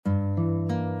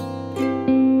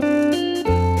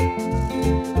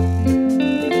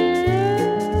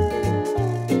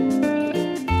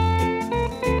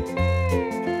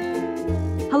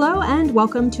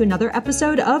welcome to another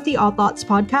episode of the Odd Thoughts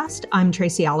podcast. I'm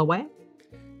Tracy Alloway.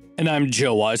 And I'm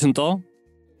Joe Weisenthal.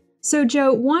 So,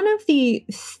 Joe, one of the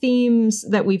themes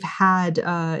that we've had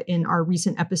in our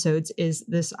recent episodes is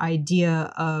this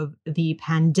idea of the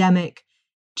pandemic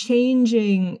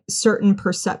changing certain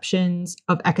perceptions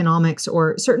of economics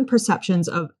or certain perceptions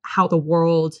of how the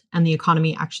world and the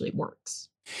economy actually works.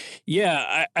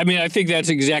 Yeah, I think that's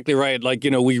exactly right. Like,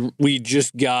 we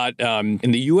just got in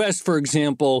the U.S., for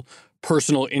example,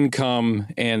 personal income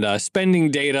and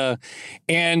spending data.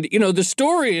 And, the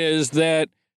story is that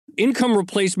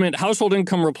household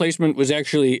income replacement was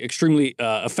actually extremely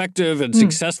effective and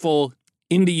successful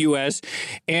in the U.S.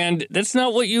 And that's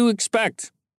not what you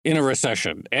expect in a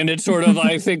recession. And it's sort of,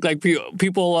 I think, like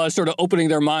people sort of opening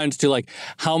their minds to like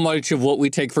how much of what we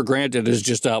take for granted is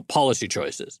just policy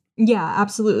choices. Yeah,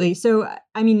 absolutely. So,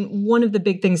 one of the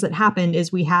big things that happened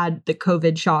is we had the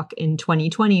COVID shock in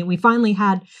 2020. We finally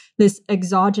had this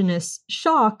exogenous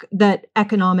shock that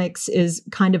economics is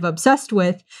kind of obsessed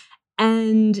with.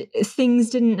 And things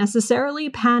didn't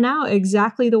necessarily pan out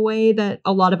exactly the way that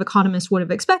a lot of economists would have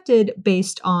expected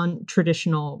based on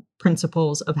traditional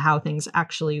principles of how things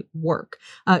actually work.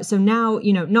 So now,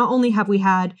 not only have we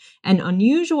had an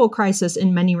unusual crisis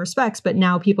in many respects, but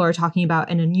now people are talking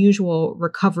about an unusual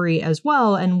recovery as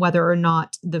well, and whether or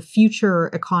not the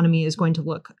future economy is going to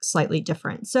look slightly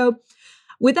different. So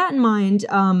with that in mind,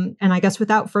 and I guess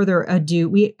without further ado,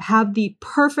 we have the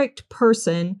perfect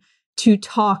person to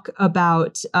talk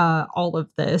about all of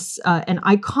this, an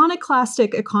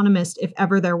iconoclastic economist, if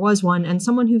ever there was one, and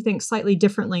someone who thinks slightly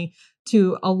differently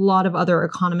to a lot of other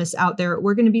economists out there.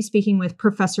 We're going to be speaking with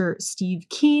Professor Steve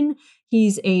Keen.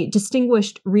 He's a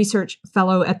distinguished research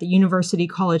fellow at the University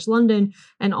College London,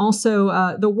 and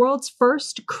also the world's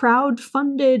first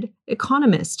crowd-funded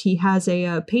economist. He has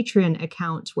a Patreon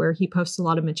account where he posts a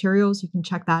lot of materials. You can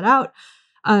check that out.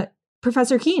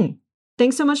 Professor Keen,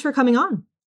 thanks so much for coming on.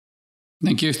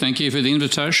 Thank you. Thank you for the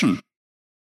invitation.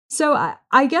 So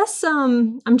I guess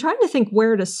I'm trying to think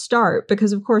where to start,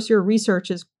 because, of course, your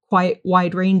research is quite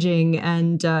wide-ranging.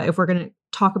 And if we're going to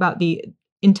talk about the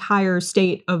entire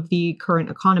state of the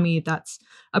current economy, that's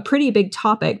a pretty big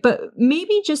topic. But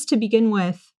maybe just to begin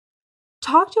with,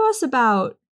 talk to us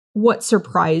about what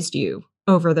surprised you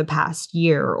over the past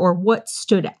year, or what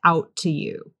stood out to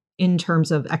you in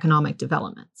terms of economic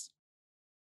developments.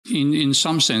 In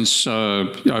some sense,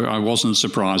 I wasn't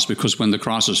surprised, because when the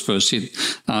crisis first hit,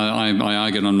 I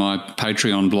argued on my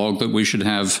Patreon blog that we should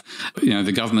have,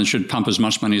 the government should pump as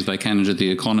much money as they can into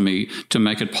the economy to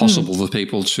make it possible for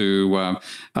people to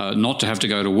not to have to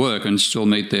go to work and still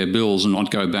meet their bills and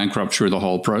not go bankrupt through the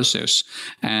whole process.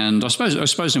 And I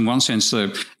suppose in one sense,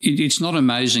 it's not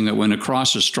amazing that when a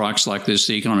crisis strikes like this,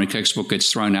 the economic textbook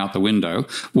gets thrown out the window,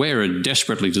 where it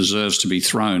desperately deserves to be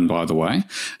thrown, by the way,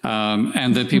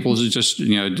 and that people just,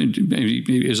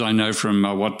 as I know from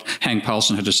what Hank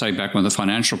Paulson had to say back when the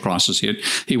financial crisis hit,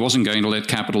 he wasn't going to let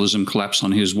capitalism collapse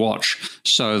on his watch.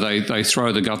 So they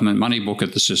throw the government money book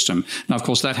at the system. Now, of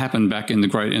course, that happened back in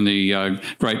the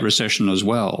Great Recession as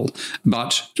well.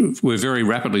 But we're very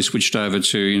rapidly switched over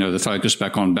to, the focus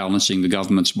back on balancing the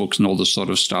government's books and all this sort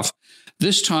of stuff.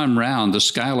 This time round, the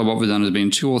scale of what we've done has been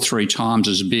 2 or 3 times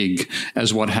as big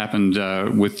as what happened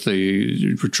with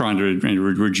trying to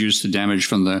reduce the damage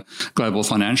from the global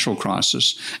financial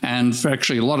crisis. And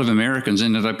actually, a lot of Americans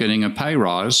ended up getting a pay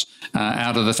rise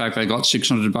out of the fact they got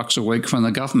 $600 a week from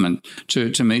the government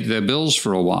to meet their bills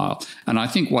for a while. And I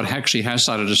think what actually has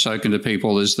started to soak into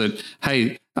people is that,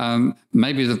 hey,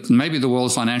 maybe the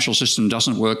world financial system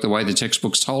doesn't work the way the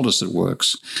textbooks told us it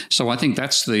works. So I think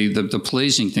that's the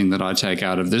pleasing thing that I take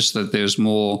out of this, that there's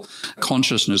more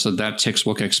consciousness that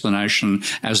textbook explanation,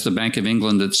 as the Bank of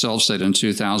England itself said in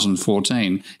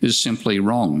 2014, is simply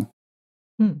wrong.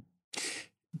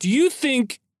 Do you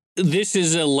think this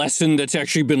is a lesson that's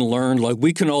actually been learned? Like,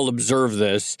 we can all observe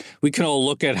this. We can all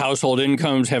look at household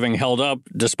incomes having held up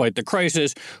despite the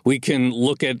crisis. We can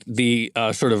look at the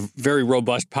sort of very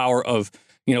robust power of,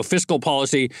 fiscal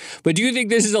policy. But do you think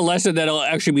this is a lesson that'll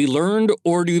actually be learned,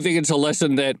 or do you think it's a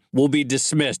lesson that will be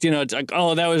dismissed? It's like,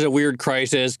 oh, that was a weird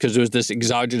crisis because it was this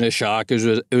exogenous shock.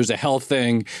 It was a health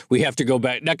thing. We have to go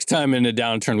back. Next time in a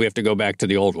downturn, we have to go back to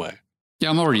the old way. Yeah,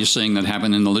 I'm already seeing that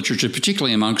happen in the literature,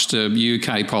 particularly amongst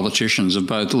UK politicians of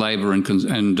both Labour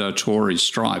and Tory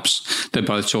stripes. They're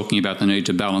both talking about the need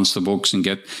to balance the books and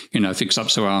get, fix up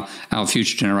so our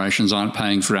future generations aren't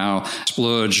paying for our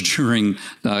splurge during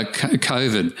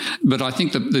COVID. But I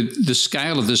think that the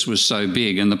scale of this was so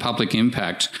big and the public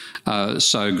impact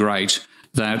so great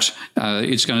that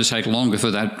it's going to take longer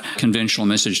for that conventional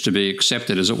message to be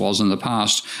accepted as it was in the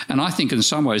past. And I think in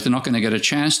some ways they're not going to get a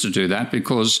chance to do that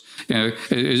because,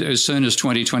 as soon as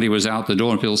 2020 was out the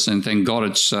door, people said, thank God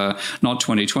it's not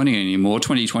 2020 anymore.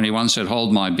 2021 said,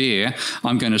 hold my beer,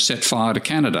 I'm going to set fire to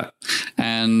Canada.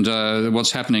 And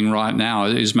what's happening right now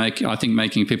is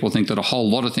making people think that a whole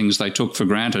lot of things they took for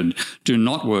granted do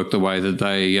not work the way that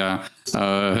they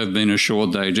have been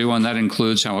assured they do, and that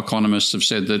includes how economists have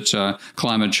said that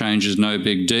climate change is no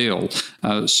big deal.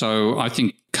 So I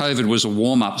think COVID was a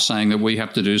warm-up saying that we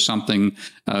have to do something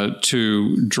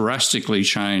to drastically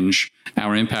change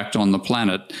our impact on the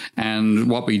planet. And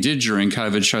what we did during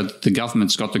COVID showed that the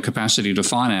government's got the capacity to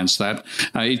finance that.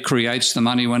 It creates the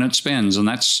money when it spends, and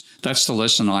that's the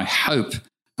lesson I hope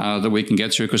that we can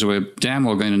get through, because we're damn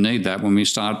well going to need that when we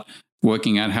start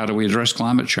working out how do we address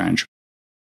climate change.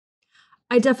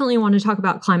 I definitely want to talk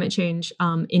about climate change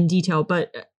in detail,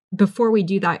 but before we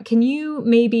do that, can you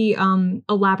maybe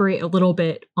elaborate a little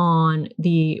bit on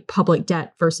the public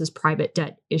debt versus private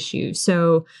debt issue?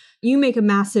 So you make a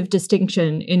massive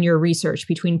distinction in your research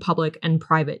between public and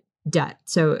private debt.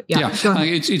 So go ahead.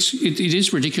 It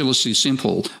is ridiculously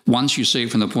simple once you see it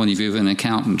from the point of view of an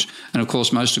accountant. And of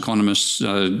course, most economists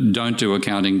don't do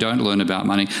accounting, don't learn about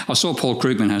money. I saw Paul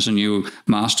Krugman has a new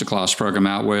masterclass program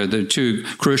out where the two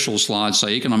crucial slides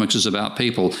say economics is about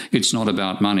people, it's not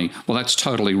about money. Well, that's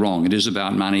totally wrong. It is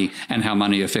about money and how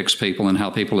money affects people and how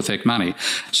people affect money.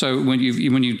 So when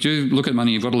you do look at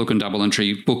money, you've got to look in double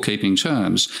entry bookkeeping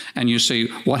terms, and you see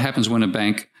what happens when a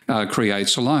bank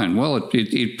creates a loan. Well,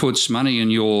 it puts money in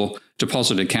your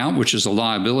deposit account, which is a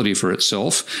liability for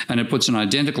itself, and it puts an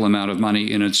identical amount of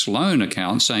money in its loan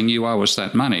account saying you owe us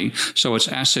that money. So its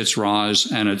assets rise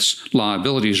and its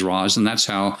liabilities rise, and that's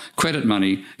how credit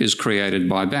money is created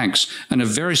by banks. And a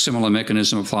very similar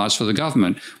mechanism applies for the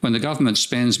government. When the government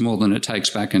spends more than it takes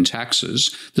back in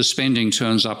taxes, the spending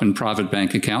turns up in private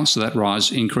bank accounts, so that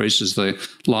rise increases the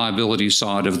liability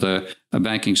side of the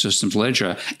banking system's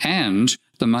ledger, and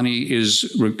the money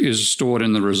is stored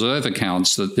in the reserve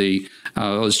accounts that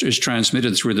is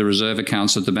transmitted through the reserve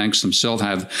accounts that the banks themselves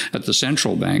have at the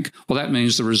central bank. Well, that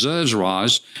means the reserves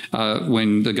rise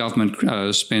when the government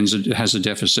has a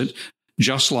deficit,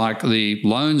 just like the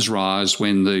loans rise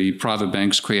when the private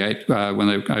banks create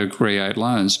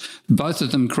loans. Both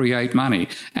of them create money,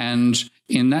 and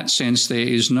in that sense, there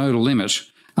is no limit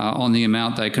on the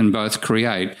amount they can both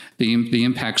create. The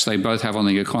impacts they both have on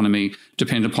the economy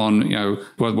depend upon,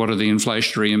 what are the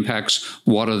inflationary impacts,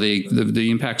 what are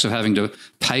the impacts of having to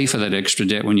pay for that extra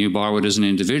debt when you borrow it as an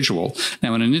individual.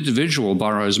 Now, when an individual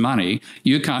borrows money,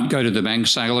 you can't go to the bank and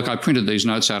say, look, I printed these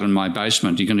notes out in my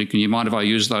basement. Can you mind if I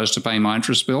use those to pay my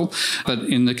interest bill? But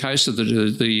in the case of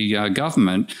the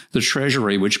government, the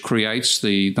Treasury, which creates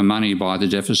the money by the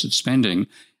deficit spending,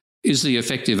 is the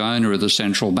effective owner of the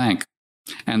central bank.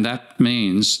 And that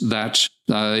means that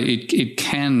it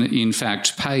can, in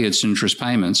fact, pay its interest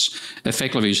payments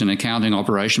effectively as an accounting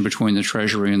operation between the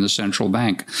Treasury and the central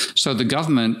bank. So the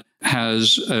government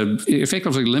has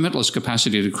effectively limitless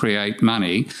capacity to create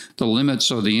money. The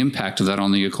limits are the impact of that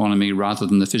on the economy rather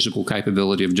than the physical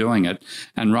capability of doing it.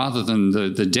 And rather than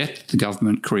the debt the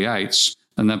government creates,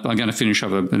 and I'm going to finish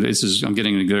up. I'm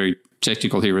getting very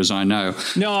technical here, as I know.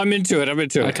 No, I'm into it.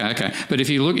 Okay. But if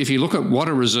you look at what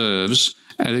are reserves,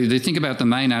 they think about the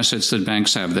main assets that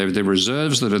banks have. They're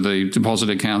reserves that are the deposit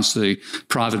accounts the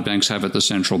private banks have at the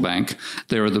central bank.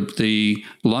 There are the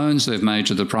loans they've made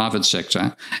to the private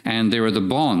sector, and there are the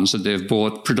bonds that they've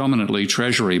bought, predominantly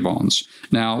Treasury bonds.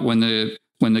 Now, when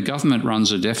the government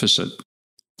runs a deficit,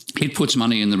 it puts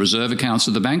money in the reserve accounts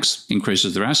of the banks,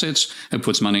 increases their assets. It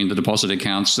puts money in the deposit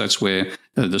accounts. That's where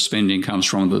the spending comes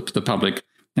from, the public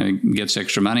gets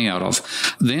extra money out of.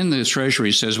 Then the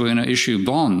Treasury says we're going to issue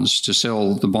bonds to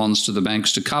sell the bonds to the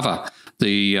banks to cover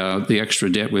the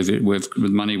extra debt with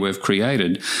money we've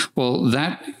created. Well,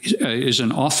 that is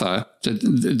an offer.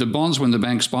 The bonds, when the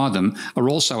banks buy them, are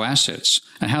also assets.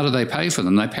 And how do they pay for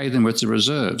them? They pay them with the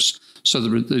reserves. So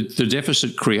the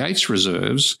deficit creates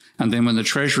reserves, and then when the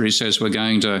Treasury says we're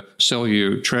going to sell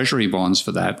you Treasury bonds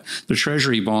for that, the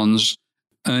Treasury bonds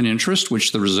earn interest,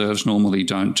 which the reserves normally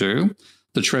don't do.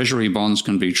 The Treasury bonds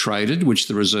can be traded, which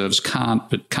the reserves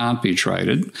can't be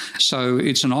traded. So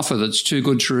it's an offer that's too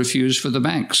good to refuse for the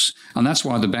banks. And that's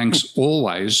why the banks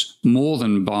always more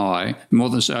than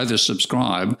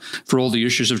oversubscribe for all the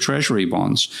issues of Treasury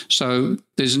bonds. So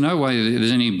there's no way that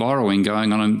there's any borrowing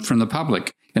going on from the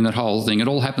public. in that whole thing. It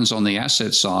all happens on the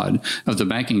asset side of the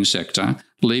banking sector,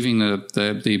 leaving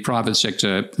the private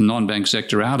sector, non-bank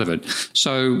sector out of it.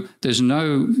 So there's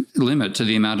no limit to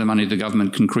the amount of money the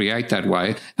government can create that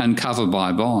way and cover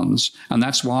by bonds. And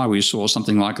that's why we saw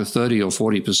something like a 30 or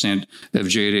 40% of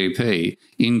GDP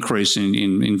increase in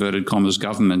inverted commas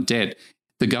government debt.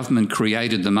 The government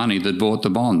created the money that bought the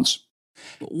bonds.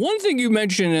 One thing you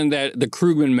mentioned in that the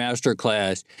Krugman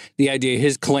masterclass, the idea,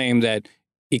 his claim that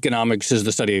economics is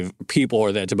the study of people,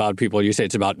 or that it's about people, you say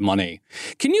it's about money.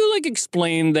 Can you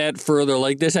explain that further?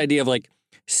 This idea of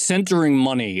centering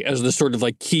money as the sort of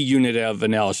key unit of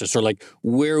analysis, or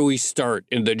where we start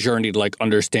in the journey to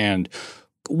understand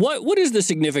what is the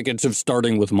significance of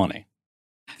starting with money?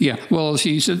 Yeah, well,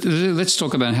 let's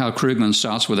talk about how Krugman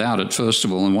starts without it, first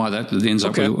of all, and why that ends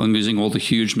up using all the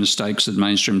huge mistakes that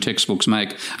mainstream textbooks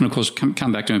make. And, of course,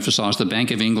 come back to emphasise the Bank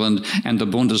of England and the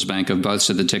Bundesbank have both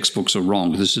said the textbooks are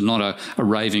wrong. This is not a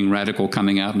raving radical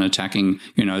coming out and attacking,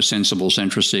 sensible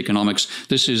centrist economics.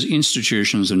 This is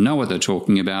institutions that know what they're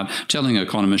talking about, telling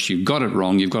economists, you've got it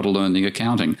wrong, you've got to learn the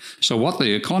accounting. So what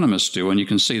the economists do, and you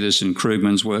can see this in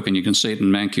Krugman's work and you can see it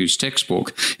in Mankiw's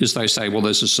textbook, is they say, well,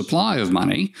 there's a supply of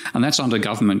money, and that's under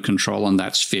government control, and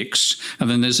that's fixed. And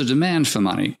then there's a demand for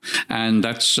money, and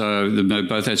that's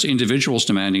both that's individuals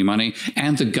demanding money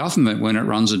and the government, when it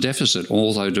runs a deficit,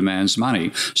 also demands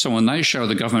money. So when they show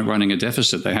the government running a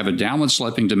deficit, they have a downward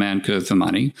sloping demand curve for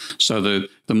money. So the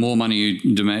more money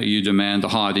you demand, the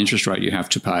higher the interest rate you have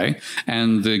to pay,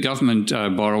 and the government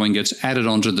borrowing gets added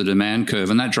onto the demand curve,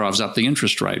 and that drives up the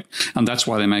interest rate. And that's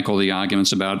why they make all the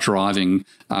arguments about driving,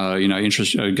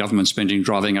 government spending,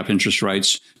 driving up interest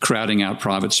rates, crowding out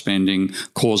private spending,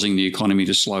 causing the economy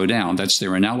to slow down. That's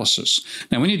their analysis.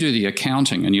 Now, when you do the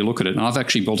accounting and you look at it, and I've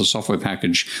actually built a software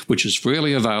package which is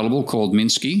freely available called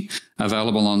Minsky,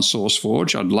 available on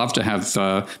SourceForge. I'd love to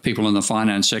have people in the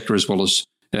finance sector as well as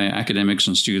academics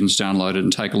and students download it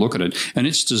and take a look at it. And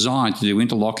it's designed to do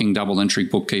interlocking double-entry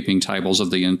bookkeeping tables of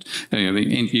the.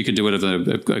 You could do it of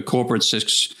a corporate.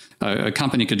 A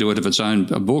company could do it of its own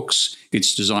books.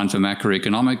 It's designed for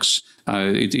macroeconomics.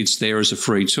 It's there as a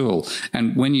free tool.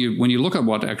 And when you look at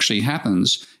what actually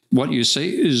happens, what you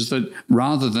see is that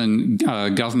rather than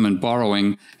government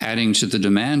borrowing adding to the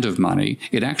demand of money,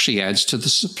 it actually adds to the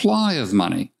supply of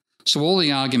money. So all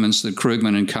the arguments that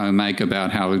Krugman and co. make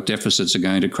about how deficits are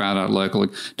going to crowd out local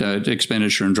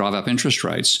expenditure and drive up interest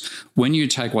rates, when you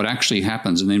take what actually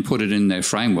happens and then put it in their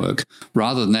framework,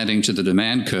 rather than adding to the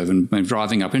demand curve and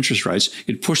driving up interest rates,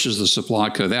 it pushes the supply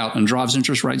curve out and drives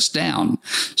interest rates down.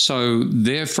 So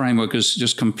their framework is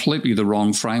just completely the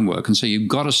wrong framework. And so you've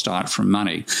got to start from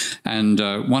money. And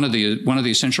one of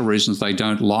the essential reasons they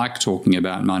don't like talking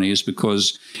about money is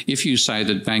because if you say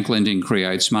that bank lending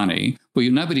creates money, well,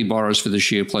 nobody borrows for the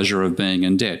sheer pleasure of being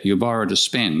in debt. You borrow to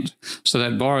spend. So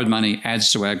that borrowed money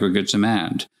adds to aggregate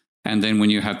demand. And then when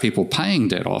you have people paying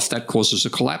debt off, that causes a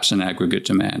collapse in aggregate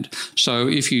demand. So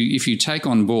if you take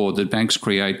on board that banks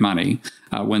create money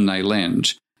when they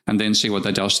lend, and then see what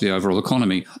that does to the overall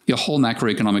economy, your whole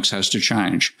macroeconomics has to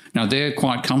change. Now, they're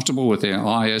quite comfortable with their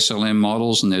ISLM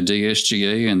models and their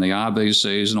DSGE and the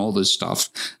RBCs and all this stuff,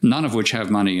 none of which have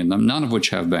money in them, none of which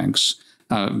have banks.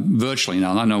 Virtually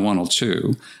none. I know one or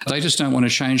two. They just don't want to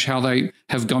change how they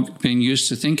have been used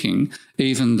to thinking,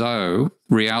 even though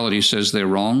reality says they're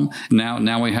wrong.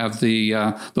 Now we have the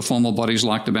formal bodies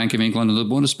like the Bank of England and the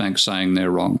Bundesbank saying they're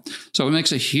wrong. So it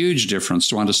makes a huge difference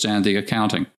to understand the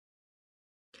accounting.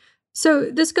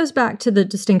 So this goes back to the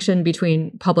distinction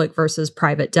between public versus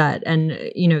private debt. And,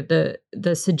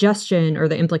 the suggestion or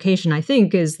the implication, I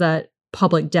think, is that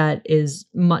public debt is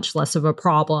much less of a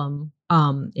problem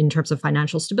in terms of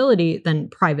financial stability than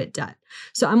private debt.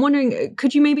 So I'm wondering,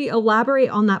 could you maybe elaborate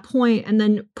on that point and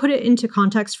then put it into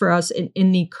context for us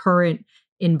in the current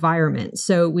environment?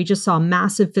 So we just saw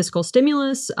massive fiscal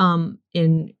stimulus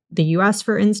in the US,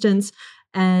 for instance.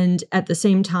 And at the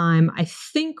same time, I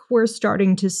think we're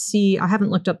starting to see, I haven't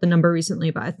looked up the number recently,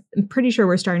 but I'm pretty sure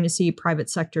we're starting to see private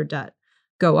sector debt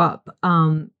go up.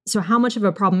 So how much of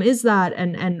a problem is that?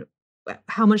 And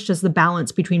how much does the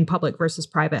balance between public versus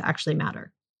private actually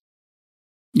matter?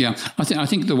 Yeah, I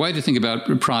think the way to think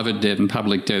about private debt and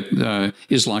public debt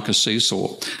is like a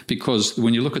seesaw, because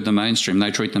when you look at the mainstream,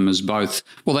 they treat them as both.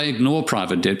 Well, they ignore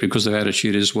private debt because their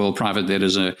attitude is, well, private debt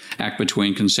is an act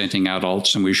between consenting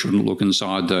adults and we shouldn't look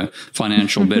inside the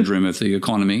financial bedroom of the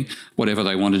economy. Whatever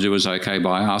they want to do is okay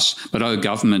by us. But,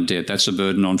 government debt, that's a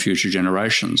burden on future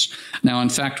generations. Now, in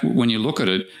fact, when you look at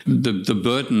it, the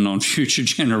burden on future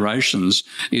generations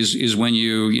is when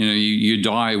you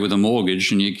die with a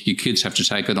mortgage and your kids have to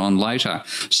take take it on later.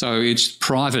 So it's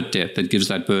private debt that gives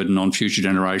that burden on future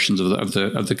generations of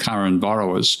the current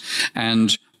borrowers.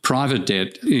 And private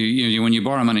debt, when you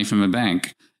borrow money from a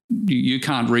bank, you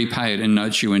can't repay it in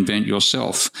notes you invent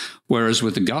yourself. Whereas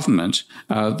with the government,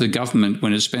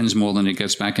 when it spends more than it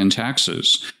gets back in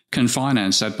taxes, can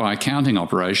finance that by accounting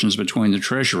operations between the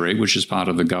Treasury, which is part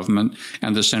of the government,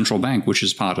 and the central bank, which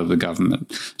is part of the government.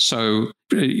 So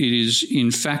it is,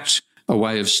 in fact, a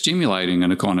way of stimulating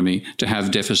an economy to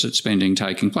have deficit spending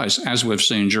taking place, as we've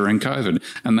seen during COVID.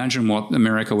 Imagine what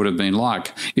America would have been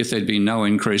like if there'd been no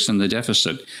increase in the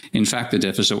deficit. In fact, the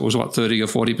deficit was, 30 or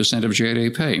 40% of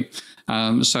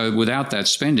GDP. So without that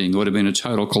spending, it would have been a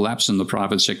total collapse in the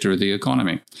private sector of the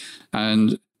economy.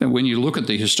 And when you look at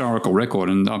the historical record,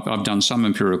 and I've done some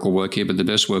empirical work here, but the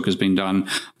best work has been done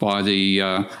by the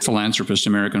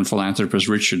American philanthropist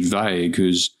Richard Vague,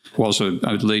 who was a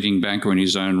leading banker in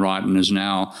his own right and is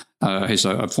now has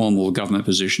a formal government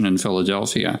position in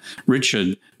Philadelphia.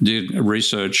 Richard did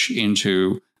research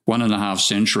into 1.5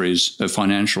 centuries of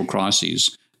financial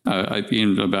crises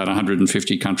in about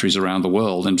 150 countries around the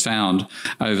world, and found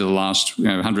over the last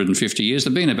 150 years there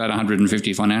have been about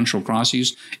 150 financial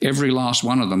crises. Every last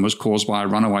one of them was caused by a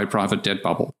runaway private debt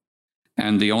bubble.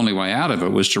 And the only way out of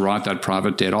it was to write that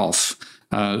private debt off.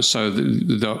 So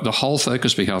the whole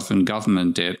focus we have in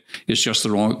government debt is just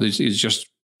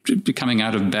coming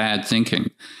out of bad thinking.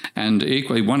 And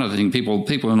equally, one other thing, people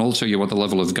and I'll tell you what the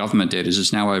level of government debt is.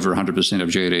 It's now over 100% of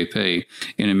GDP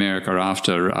in America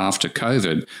after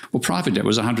COVID. Well, private debt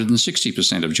was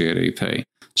 160% of GDP.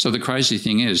 So the crazy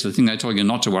thing is, the thing they tell you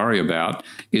not to worry about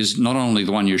is not only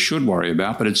the one you should worry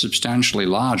about, but it's substantially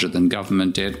larger than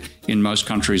government debt in most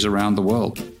countries around the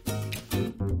world.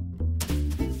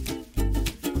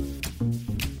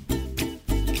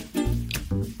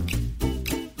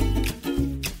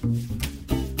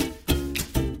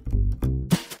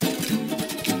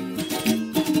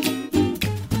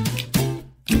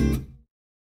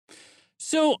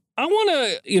 So I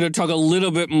want to, talk a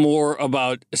little bit more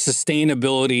about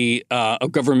sustainability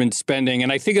of government spending,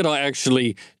 and I think it'll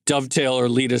actually dovetail or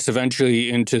lead us eventually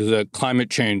into the climate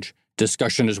change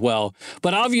discussion as well.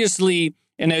 But obviously,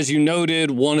 and as you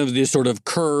noted, one of the sort of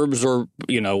curbs or,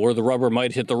 where the rubber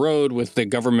might hit the road with the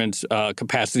government's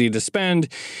capacity to spend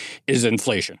is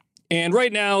inflation. And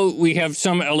right now we have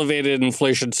some elevated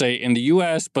inflation, say, in the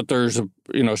U.S., but there's a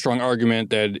strong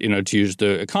argument that, to use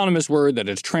the Economists word, that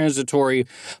it's transitory.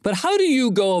 But how do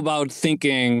you go about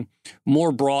thinking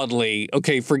more broadly?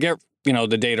 Okay, forget,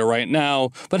 the data right now,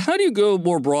 but how do you go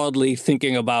more broadly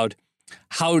thinking about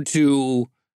how to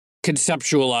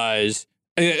conceptualize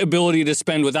ability to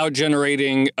spend without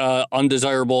generating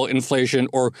undesirable inflation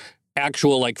or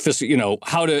actual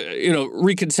how to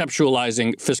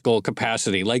reconceptualizing fiscal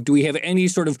capacity? Like, do we have any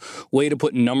sort of way to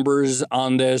put numbers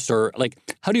on this, or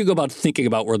how do you go about thinking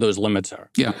about where those limits are?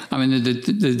 Yeah, I mean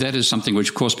that is something which,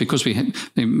 of course, because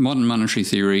the modern monetary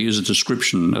theory is a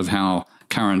description of how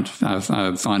current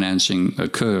financing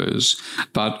occurs,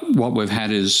 but what we've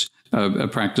had is a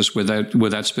practice where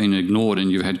that's been ignored,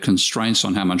 and you've had constraints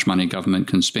on how much money government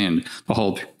can spend. The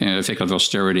whole effective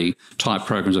austerity type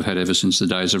programs have had ever since the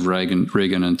days of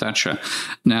Reagan and Thatcher.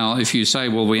 Now, if you say,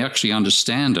 well, we actually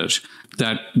understand it,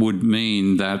 that would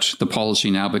mean that the policy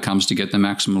now becomes to get the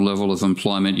maximum level of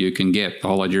employment you can get. The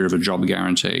whole idea of a job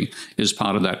guarantee is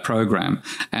part of that program.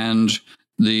 And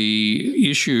the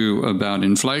issue about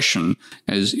inflation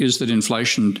is that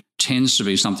inflation tends to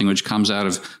be something which comes out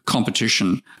of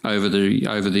competition over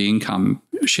the income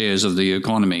shares of the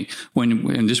economy. When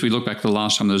we look back to the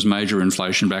last time there was major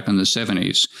inflation back in the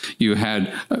 70s, you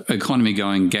had economy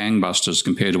going gangbusters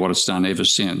compared to what it's done ever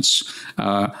since.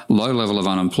 Low level of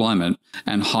unemployment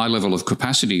and high level of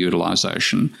capacity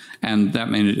utilization, and that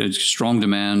meant a strong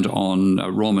demand on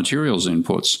raw materials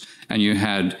inputs. And you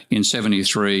had in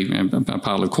 73,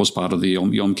 part of the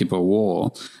Yom Kippur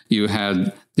War, you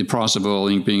had the price of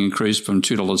oil being increased from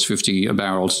 $2.50 a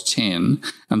barrel to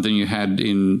 $10, and then you had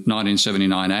in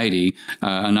 1979-80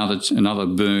 another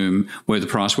boom where the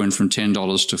price went from $10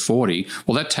 to $40.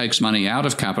 Well, that takes money out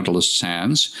of capitalists'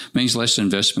 hands, means less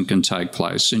investment can take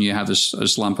place, and you have a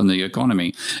slump in the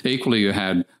economy. Equally, you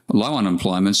had low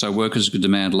unemployment, so workers could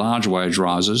demand large wage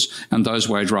rises, and those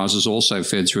wage rises also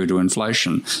fed through to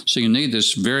inflation. So you need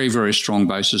this very, very strong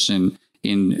basis in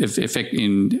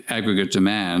aggregate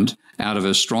demand out of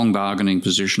a strong bargaining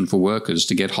position for workers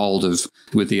to get hold of,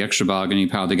 with the extra bargaining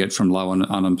power they get from low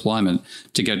unemployment,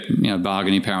 to get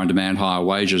bargaining power and demand higher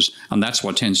wages, and that's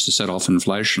what tends to set off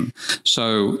inflation.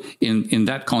 So in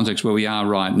that context where we are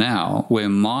right now, we're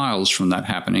miles from that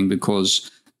happening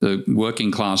because The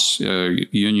working class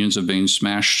unions have been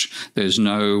smashed. There's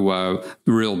no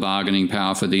real bargaining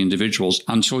power for the individuals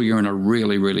until you're in a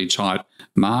really, really tight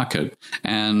market.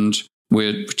 And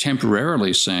we're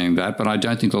temporarily seeing that, but I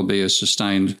don't think there'll be a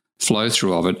sustained flow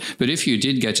through of it. But if you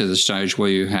did get to the stage where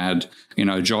you had,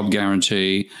 job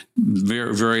guarantee,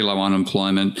 very, very low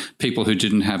unemployment, people who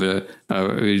didn't have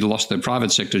who lost their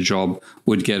private sector job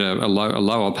would get a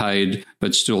lower paid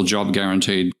but still job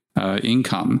guaranteed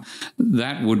income,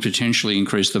 that would potentially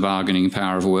increase the bargaining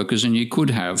power of workers, and you could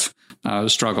have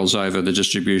struggles over the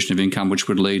distribution of income, which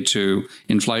would lead to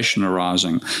inflation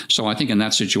arising. So I think in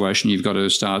that situation, you've got to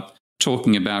start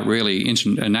talking about really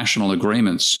international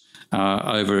agreements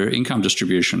over income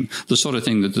distribution, the sort of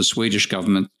thing that the Swedish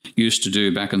government used to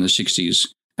do back in the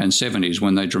 60s and 70s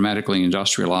when they dramatically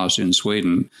industrialized in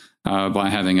Sweden by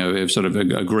having a sort of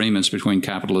agreements between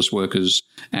capitalist workers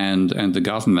and the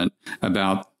government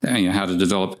about how to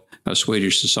develop a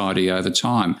Swedish society over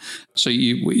time. So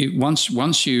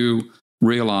once you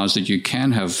realize that you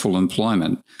can have full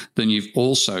employment, then you've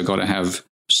also got to have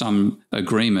some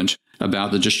agreement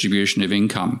about the distribution of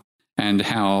income and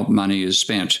how money is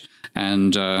spent.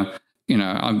 And,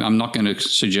 I'm not going to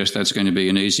suggest that's going to be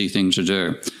an easy thing to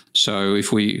do. So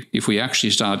if we actually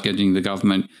start getting the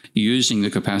government using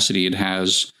the capacity it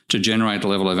has to generate a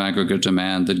level of aggregate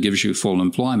demand that gives you full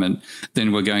employment,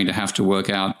 then we're going to have to work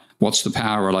out what's the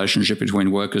power relationship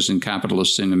between workers and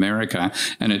capitalists in America.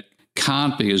 And it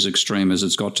can't be as extreme as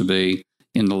it's got to be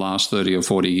in the last 30 or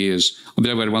 40 years. I'll be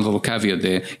able to add one little caveat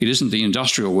there. It isn't the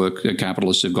industrial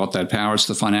capitalists who've got that power, it's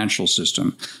the financial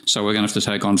system. So we're going to have to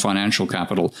take on financial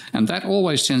capital. And that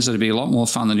always tends to be a lot more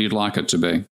fun than you'd like it to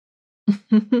be.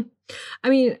 I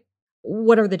mean,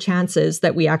 what are the chances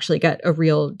that we actually get a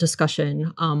real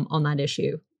discussion on that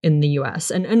issue in the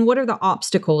US? And what are the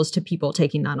obstacles to people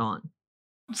taking that on?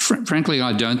 Frankly,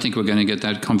 I don't think we're going to get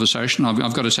that conversation.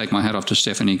 I've got to take my hat off to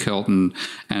Stephanie Kelton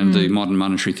and the modern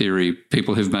monetary theory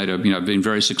people who've been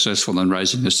very successful in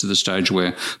raising this to the stage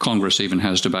where Congress even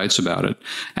has debates about it.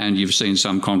 And you've seen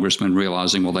some congressmen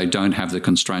realizing, well, they don't have the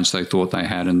constraints they thought they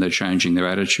had, and they're changing their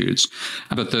attitudes.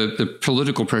 But the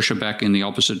political pressure back in the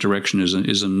opposite direction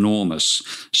is enormous.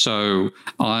 So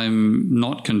I'm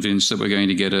not convinced that we're going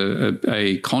to get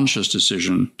a conscious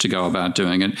decision to go about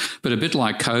doing it. But a bit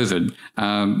like COVID,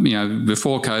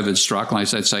 before COVID struck,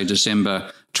 let's say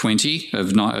December 20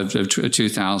 of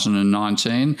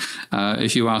 2019,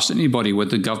 if you asked anybody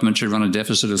whether the government should run a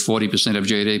deficit of 40% of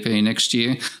GDP next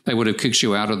year, they would have kicked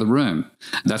you out of the room.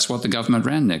 That's what the government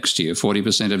ran next year,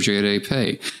 40% of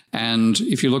GDP. And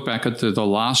if you look back at the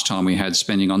last time we had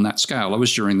spending on that scale, it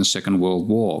was during the Second World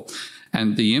War.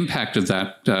 And the impact of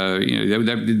that,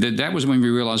 that was when we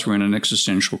realized we're in an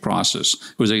existential crisis.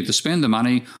 It was either spend the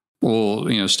money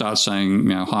or start saying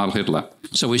Heil Hitler.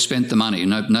 So we spent the money.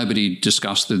 Nobody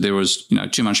discussed that there was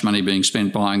too much money being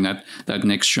spent buying that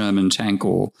next Sherman tank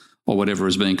or whatever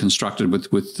is being constructed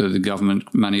with the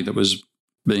government money that was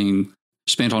being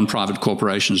spent on private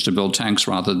corporations to build tanks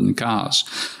rather than cars.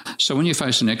 So when you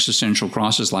face an existential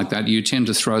crisis like that, you tend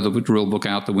to throw the rule book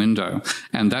out the window.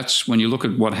 And that's when you look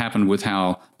at what happened with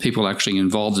how people actually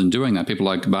involved in doing that, people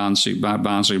like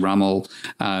Barnsley Rummel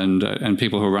and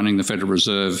people who were running the Federal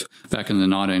Reserve back in the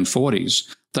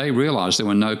 1940s, they realized there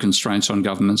were no constraints on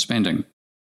government spending.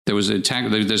 There's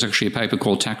actually a paper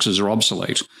called Taxes Are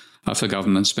Obsolete for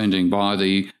government spending by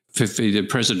the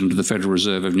president of the Federal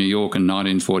Reserve of New York in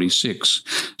 1946.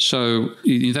 So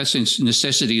in that sense,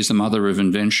 necessity is the mother of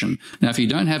invention. Now, if you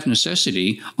don't have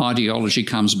necessity, ideology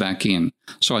comes back in.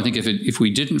 So I think if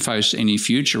we didn't face any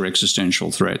future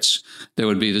existential threats, there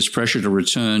would be this pressure to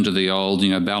return to the old,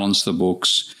 balance the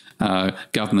books,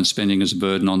 government spending as a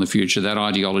burden on the future. That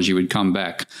ideology would come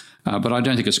back. But I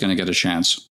don't think it's going to get a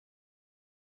chance.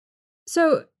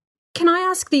 So can I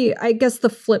ask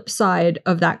the flip side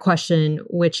of that question,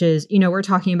 which is, we're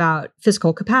talking about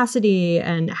fiscal capacity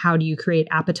and how do you create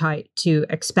appetite to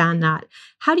expand that?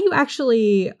 How do you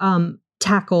actually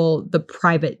tackle the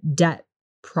private debt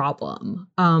problem?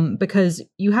 Because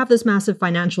you have this massive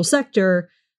financial sector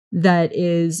that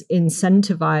is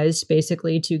incentivized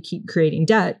basically to keep creating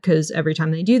debt because every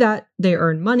time they do that, they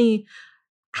earn money.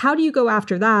 How do you go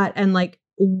after that? And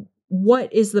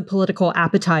what is the political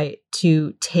appetite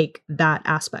to take that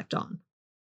aspect on?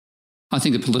 I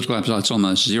think the political appetite's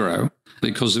almost zero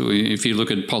because if you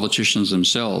look at politicians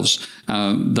themselves,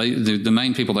 the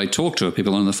main people they talk to are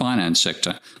people in the finance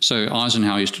sector. So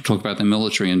Eisenhower used to talk about the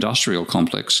military-industrial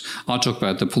complex. I talk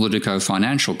about the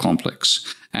politico-financial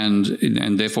complex. And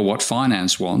therefore what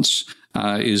finance wants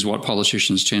is what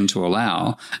politicians tend to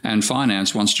allow. And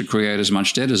finance wants to create as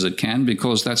much debt as it can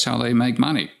because that's how they make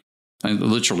money. and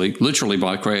literally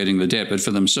by creating the debt, but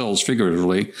for themselves,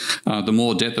 figuratively, the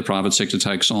more debt the private sector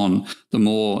takes on, the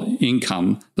more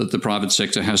income that the private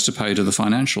sector has to pay to the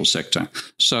financial sector.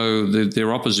 So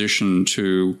their opposition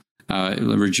to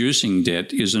reducing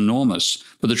debt is enormous.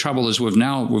 But the trouble is we've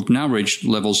now reached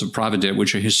levels of private debt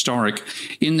which are historic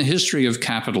in the history of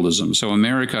capitalism. So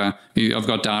America, I've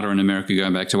got data in America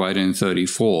going back to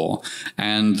 1834,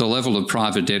 and the level of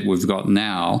private debt we've got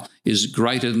now is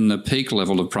greater than the peak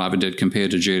level of private debt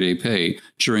compared to GDP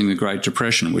during the Great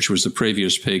Depression, which was the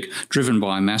previous peak, driven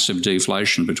by massive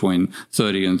deflation between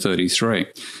 30 and 33.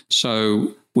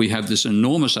 So we have this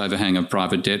enormous overhang of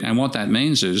private debt, and what that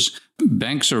means is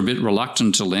banks are a bit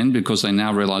reluctant to lend because they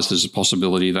now realise there's a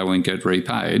possibility they won't get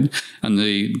repaid, and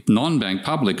the non-bank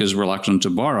public is reluctant to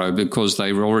borrow because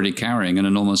they were already carrying an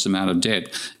enormous amount of debt,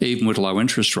 even with low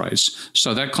interest rates.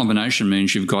 So that combination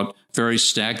means you've got very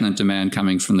stagnant demand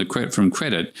coming from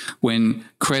credit, when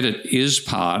credit is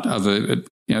part of a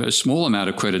small amount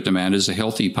of credit demand is a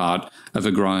healthy part of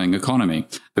a growing economy.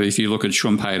 But if you look at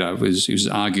Schumpeter, who's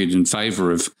argued in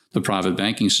favour of the private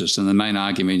banking system, the main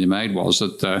argument he made was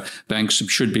that banks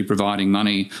should be providing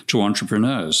money to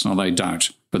entrepreneurs. No, they don't,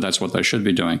 but that's what they should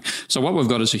be doing. So what we've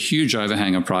got is a huge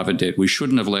overhang of private debt. We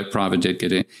shouldn't have let private debt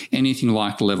get anything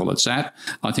like the level it's at.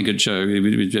 I think it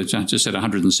just said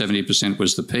 170%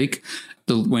 was the peak.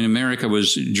 When America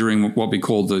was during what we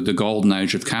call the golden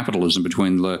age of capitalism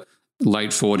between the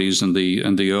late 40s and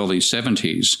the early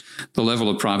 70s, the level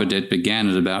of private debt began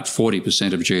at about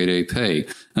 40% of GDP.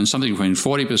 And something between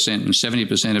 40% and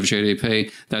 70% of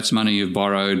GDP, that's money you've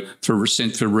borrowed for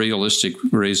realistic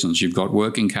reasons. You've got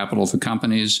working capital for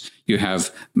companies, you have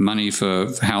money for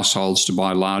households to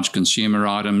buy large consumer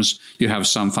items, you have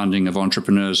some funding of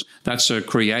entrepreneurs. That's a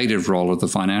creative role of the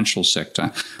financial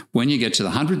sector. When you get to the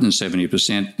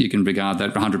 170%, you can regard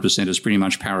that 100% as pretty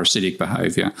much parasitic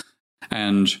behaviour.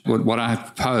 And what I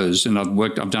have proposed, and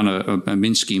I've done a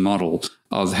Minsky model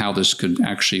of how this could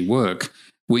actually work.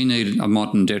 We need a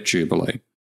modern debt jubilee.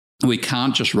 We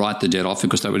can't just write the debt off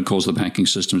because that would cause the banking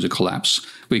system to collapse.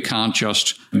 We can't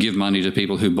just give money to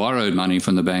people who borrowed money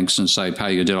from the banks and say,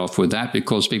 pay your debt off with that,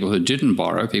 because people who didn't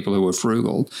borrow, people who were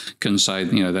frugal, can say,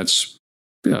 that's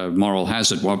moral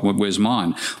hazard. Where's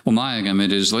mine? Well, my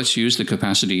argument is let's use the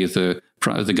capacity of the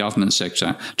government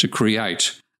sector to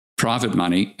create private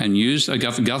money and use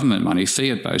government money,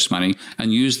 fiat-based money,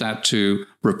 and use that to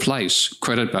replace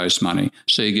credit-based money.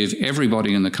 So you give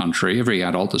everybody in the country, every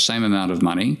adult, the same amount of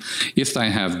money. If they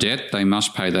have debt, they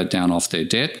must pay that down off their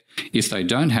debt. If they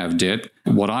don't have debt,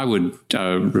 what I would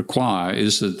require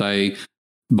is that they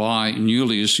buy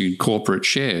newly issued corporate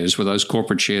shares, where those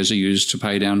corporate shares are used to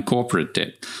pay down corporate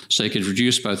debt. So you could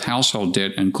reduce both household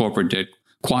debt and corporate debt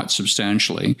quite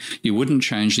substantially. You wouldn't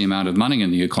change the amount of money in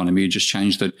the economy. You just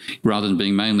change that rather than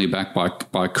being mainly backed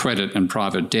by credit and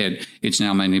private debt, it's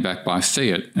now mainly backed by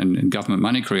fiat and government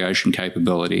money creation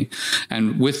capability.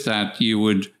 And with that, you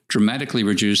would dramatically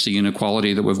reduce the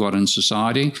inequality that we've got in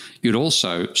society. You'd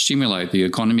also stimulate the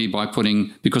economy by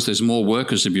because there's more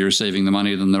workers to be receiving the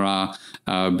money than there are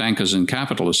bankers and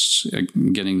capitalists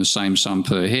getting the same sum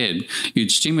per head.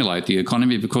 You'd stimulate the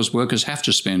economy because workers have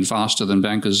to spend faster than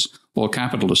bankers or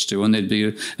capitalists do, and there'd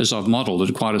be, as I've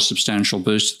modelled, quite a substantial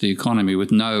boost to the economy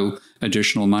with no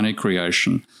additional money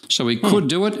creation. So we could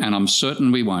do it, and I'm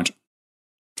certain we won't.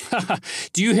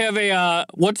 Do you have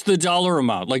what's the dollar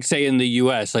amount, like say in the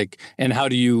U.S., and how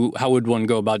would one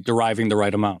go about deriving the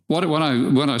right amount? What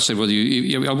I said,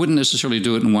 I wouldn't necessarily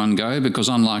do it in one go, because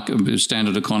unlike a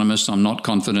standard economist, I'm not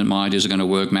confident my ideas are going to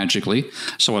work magically.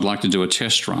 So I'd like to do a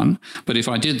test run. But if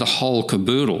I did the whole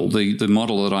caboodle, the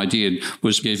model that I did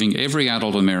was giving every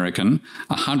adult American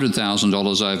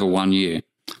 $100,000 over 1 year.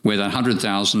 Where that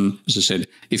 100,000, as I said,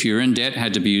 if you're in debt,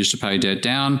 had to be used to pay debt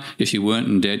down. If you weren't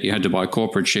in debt, you had to buy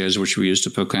corporate shares, which were used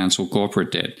to cancel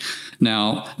corporate debt.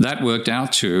 Now, that worked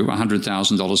out to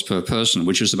 $100,000 per person,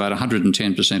 which is about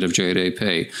 110% of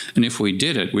GDP. And if we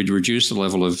did it, we'd reduce the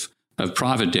level of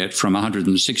private debt from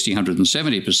 160,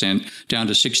 170% down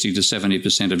to 60 to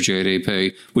 70% of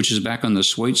GDP, which is back on the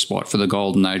sweet spot for the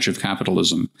golden age of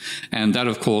capitalism. And that,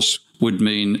 of course, would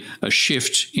mean a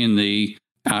shift in the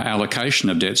allocation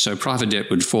of debt. So private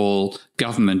debt would fall,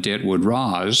 government debt would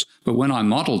rise. But when I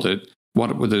modelled it,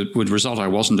 what would result I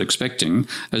wasn't expecting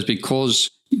is because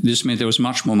this meant there was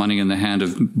much more money in the hand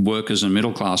of workers and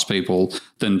middle-class people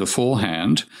than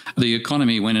beforehand. The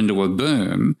economy went into a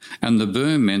boom, and the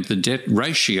boom meant the debt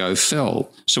ratio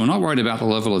fell. So we're not worried about the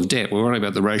level of debt. We're worried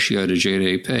about the ratio to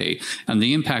GDP. And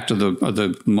the impact of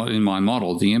in my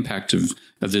model, the impact of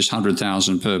this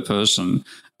 100,000 per person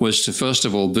was to, first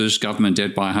of all, boost government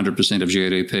debt by 100% of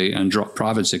GDP and drop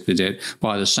private sector debt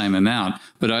by the same amount.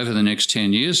 But over the next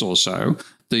 10 years or so,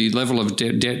 the level of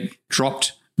debt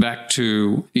dropped back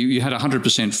to, you had a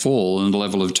 100% fall in the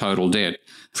level of total debt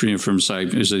from say,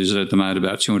 is it at the moment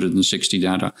about 260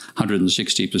 down to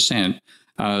 160%,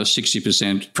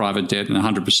 60% private debt and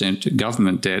 100%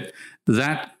 government debt.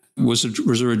 That was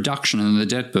a reduction in the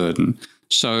debt burden.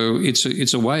 So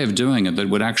it's a way of doing it that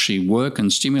would actually work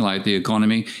and stimulate the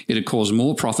economy. It'd cause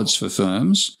more profits for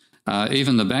firms.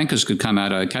 Even the bankers could come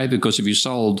out okay, because if you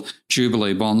sold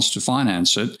Jubilee bonds to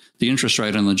finance it, the interest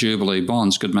rate on the Jubilee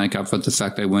bonds could make up for the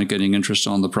fact they weren't getting interest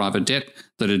on the private debt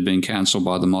that had been cancelled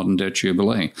by the modern debt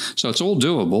Jubilee. So it's all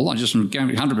doable. I just am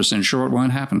 100% sure it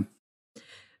won't happen.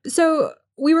 So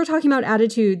we were talking about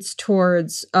attitudes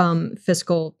towards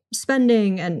fiscal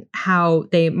spending and how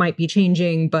they might be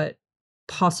changing, but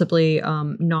possibly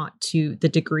not to the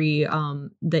degree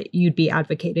that you'd be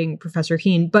advocating, Professor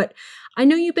Keane. But I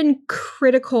know you've been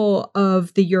critical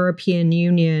of the European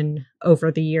Union over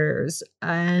the years,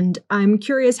 and I'm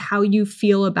curious how you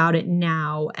feel about it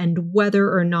now and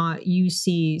whether or not you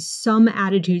see some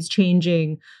attitudes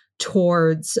changing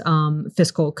towards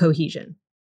fiscal cohesion.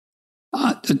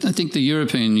 I think the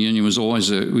European Union was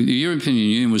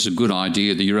a good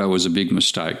idea. The euro was a big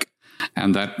mistake.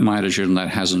 And that my attitude on that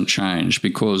hasn't changed,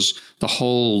 because the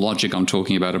whole logic I'm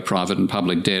talking about of private and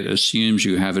public debt assumes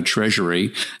you have a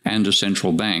treasury and a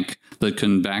central bank that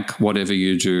can back whatever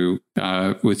you do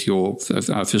with your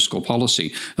fiscal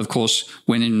policy. Of course,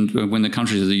 when the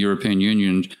countries of the European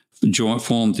Union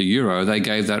formed the euro, they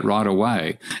gave that right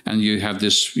away. And you have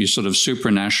this sort of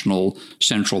supranational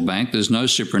central bank. There's no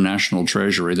supranational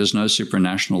treasury. There's no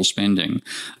supranational spending.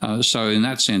 So in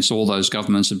that sense, all those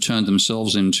governments have turned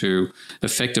themselves into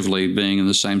effectively being in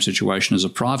the same situation as a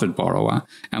private borrower.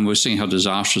 And we're seeing how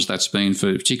disastrous that's been,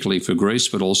 particularly for Greece,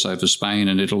 but also for Spain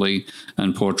and Italy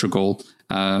and Portugal.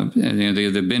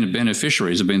 The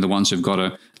beneficiaries have been the ones who've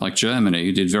got like Germany,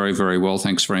 who did very, very well,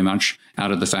 thanks very much,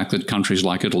 out of the fact that countries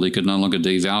like Italy could no longer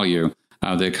devalue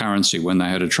their currency when they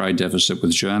had a trade deficit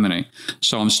with Germany.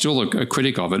 So I'm still a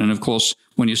critic of it. And of course,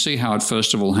 when you see how it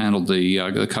first of all handled the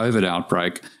COVID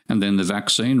outbreak and then the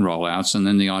vaccine rollouts and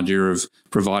then the idea of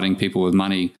providing people with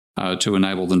money to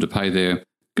enable them to pay their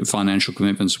financial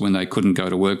commitments when they couldn't go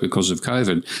to work because of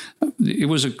COVID. I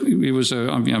was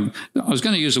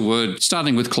going to use a word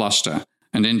starting with cluster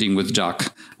and ending with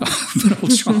duck, but I'll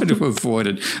try to avoid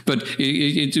it. But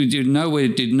it did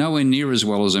nowhere near as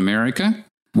well as America,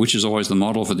 which is always the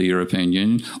model for the European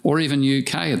Union, or even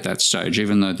UK at that stage,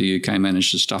 even though the UK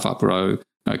managed to stuff up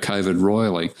COVID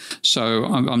royally. So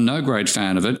I'm no great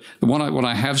fan of it. What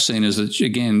I have seen is that,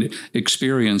 again,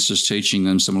 experience is teaching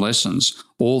them some lessons.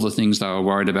 All the things they were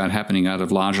worried about happening out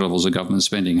of large levels of government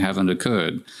spending haven't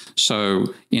occurred.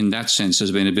 So in that sense,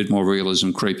 there's been a bit more realism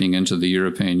creeping into the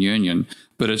European Union.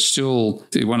 But it's still,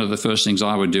 one of the first things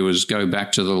I would do is go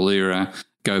back to the lira,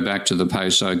 go back to the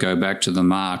peso, go back to the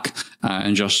mark,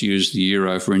 and just use the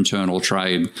euro for internal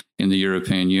trade in the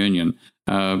European Union.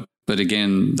 But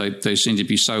again, they seem to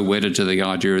be so wedded to the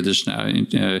idea of this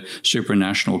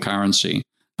supranational currency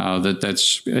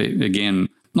that's, again,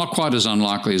 not quite as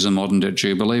unlikely as a modern debt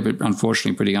jubilee, but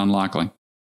unfortunately pretty unlikely.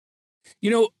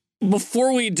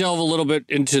 Before we delve a little bit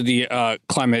into the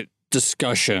climate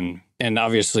discussion, and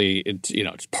obviously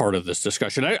it's part of this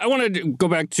discussion, I wanted to go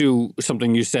back to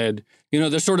something you said.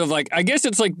 There's sort of like, I guess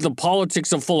it's like the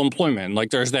politics of full employment.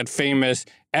 Like there's that famous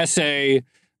essay,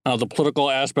 The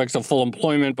Political Aspects of Full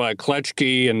Employment by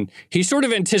Kleczki, and he sort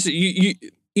of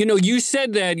anticipated. You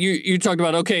said that you talked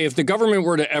about, okay, if the government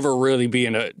were to ever really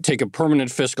take a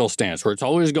permanent fiscal stance where it's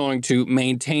always going to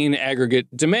maintain aggregate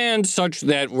demand such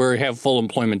that we have full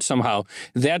employment somehow,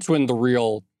 that's when the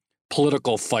real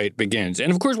political fight begins.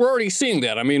 And of course, we're already seeing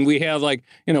that. I mean, we have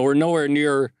we're nowhere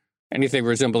near anything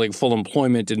resembling full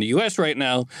employment in the U.S. right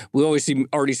now. We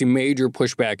already see major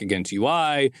pushback against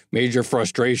UI, major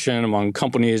frustration among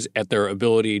companies at their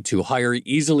ability to hire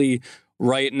easily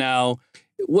right now.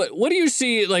 What do you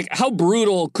see, like, how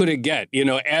brutal could it get,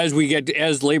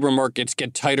 as labor markets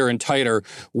get tighter and tighter?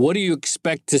 What do you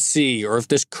expect to see? Or if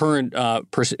this current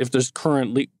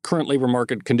labor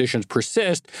market conditions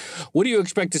persist, what do you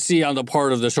expect to see on the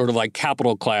part of the sort of like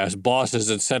capital class,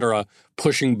 bosses, et cetera,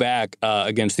 pushing back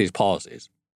against these policies?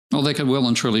 Well, they could well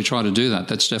and truly try to do that.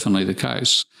 That's definitely the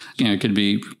case. It could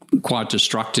be quite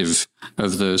destructive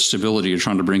of the stability you're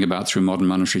trying to bring about through modern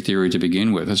monetary theory to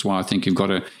begin with. That's why I think you've got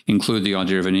to include the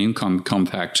idea of an income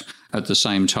compact at the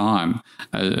same time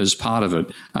as part of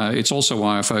it. It's also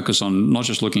why I focus on not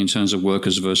just looking in terms of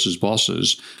workers versus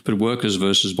bosses, but workers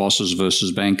versus bosses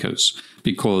versus bankers,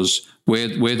 because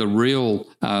where the real,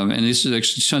 and this is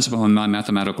actually turns up on my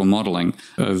mathematical modeling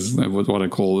of what I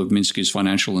call Minsky's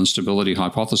financial instability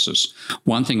hypothesis.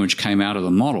 One thing which came out of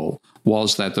the model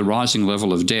was that the rising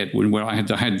level of debt, where I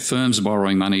had firms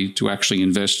borrowing money to actually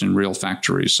invest in real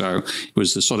factories. So it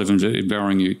was the sort of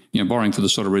borrowing for the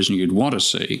sort of reason you'd want to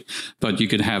see. But you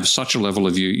could have such a level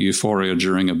of euphoria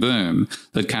during a boom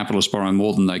that capitalists borrow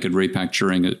more than they could repack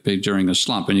during a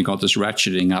slump. And you got this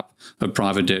ratcheting up of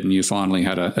private debt, and you finally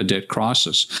had a debt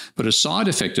crisis. But a side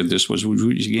effect of this was,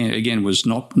 again, was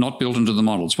not built into the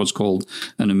model. It's what's called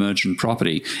an emergent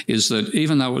property, is that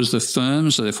even though it was the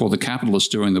firms, therefore the capitalists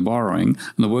doing the borrowing, and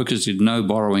the workers did no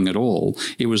borrowing at all,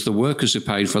 it was the workers who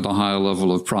paid for the higher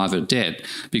level of private debt,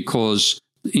 because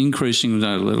increasing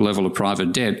the level of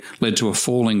private debt led to a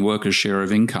falling workers' share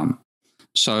of income.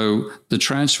 So the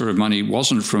transfer of money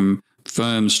wasn't from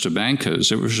firms to bankers,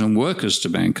 it was from workers to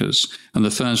bankers, and the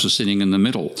firms were sitting in the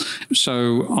middle.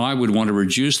 So I would want to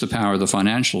reduce the power of the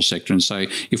financial sector and say,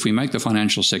 if we make the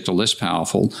financial sector less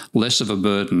powerful, less of a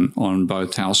burden on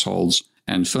both households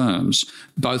and firms,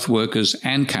 both workers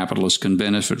and capitalists can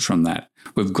benefit from that.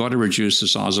 We've got to reduce the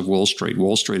size of Wall Street.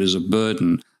 Wall Street is a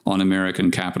burden on American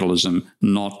capitalism,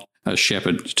 not a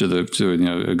shepherd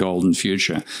to a golden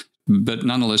future. But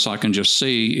nonetheless, I can just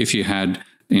see if you had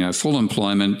full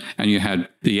employment and you had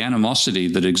the animosity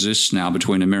that exists now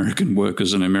between American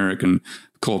workers and American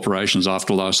corporations after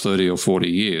the last 30 or 40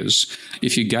 years,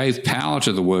 if you gave power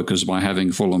to the workers by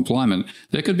having full employment,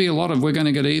 there could be a lot of we're going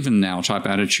to get even now type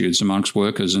attitudes amongst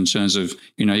workers in terms of,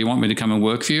 you want me to come and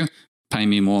work for you? Pay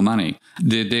me more money.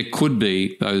 There could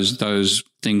be those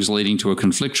things leading to a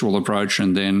conflictual approach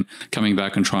and then coming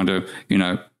back and trying to,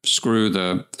 screw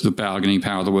the bargaining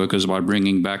power of the workers by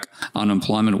bringing back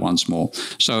unemployment once more.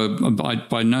 So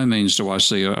by no means do I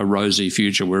see a rosy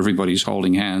future where everybody's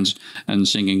holding hands and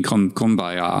singing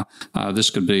kumbaya. This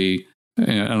could be,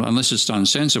 unless it's done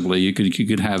sensibly, you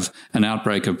could have an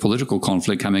outbreak of political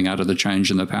conflict coming out of the change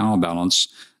in the power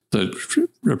balance, that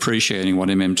appreciating what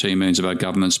MMT means about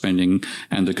government spending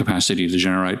and the capacity to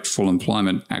generate full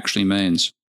employment actually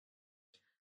means.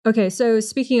 Okay, so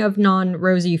speaking of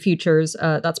non-rosy futures,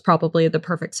 that's probably the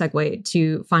perfect segue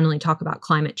to finally talk about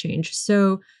climate change.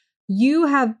 So you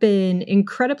have been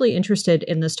incredibly interested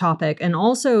in this topic and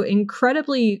also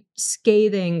incredibly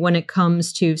scathing when it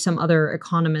comes to some other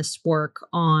economists' work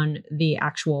on the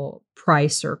actual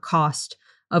price or cost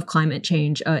of climate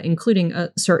change, including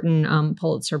a certain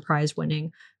Pulitzer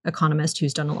Prize-winning economist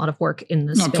who's done a lot of work in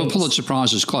this space. Pulitzer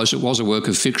Prize is close. It was a work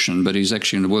of fiction, but he's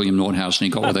actually in William Nordhaus, and he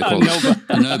got what they call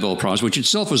a Nobel Prize, which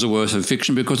itself is a work of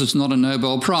fiction because it's not a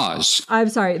Nobel Prize. I'm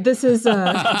sorry. This is...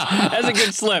 That's a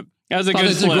good slip. It's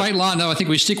a great line. No, I think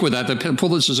we stick with that. The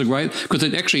Pulitzer's a great, because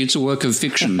it's a work of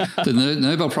fiction. The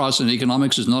Nobel Prize in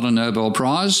Economics is not a Nobel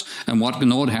Prize, and what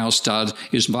Nordhaus does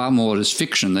is far more as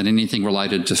fiction than anything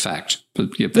related to fact.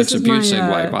 But yeah, that's a beautiful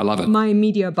segue. I love it. My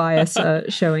media bias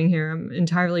showing here. I'm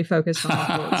entirely focused on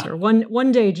Pulitzer.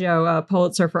 One day, Joe,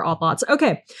 Pulitzer for odd lots.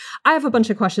 Okay, I have a bunch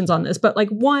of questions on this, but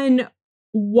one,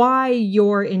 why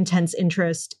your intense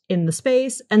interest in the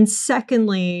space? And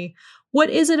secondly, what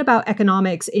is it about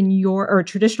economics or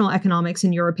traditional economics,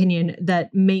 in your opinion,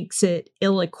 that makes it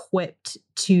ill-equipped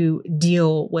to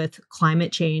deal with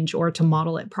climate change or to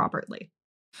model it properly?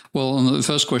 Well, on the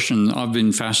first question, I've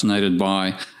been fascinated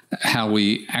by how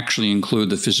we actually include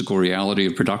the physical reality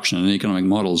of production in economic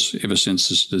models ever since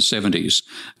the 70s,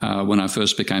 when I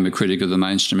first became a critic of the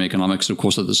mainstream economics. Of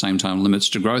course, at the same time, Limits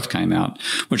to Growth came out,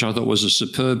 which I thought was a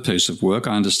superb piece of work.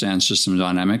 I understand system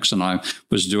dynamics, and I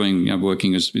was doing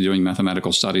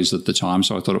mathematical studies at the time,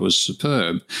 so I thought it was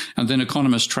superb. And then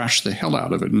economists trashed the hell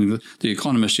out of it. And the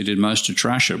economist who did most to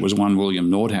trash it was one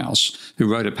William Nordhaus, who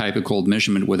wrote a paper called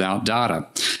Measurement Without Data.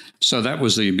 So that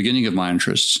was the beginning of my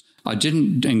interests. I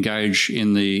didn't engage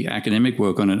in the academic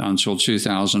work on it until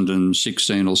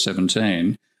 2016 or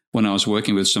 17, when I was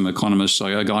working with some economists,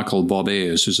 like a guy called Bob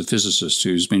Ayers, who's a physicist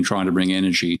who's been trying to bring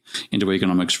energy into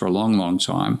economics for a long, long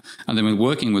time. And then when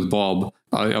working with Bob,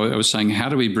 I was saying, how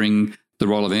do we bring the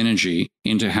role of energy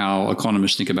into how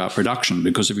economists think about production?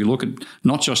 Because if you look at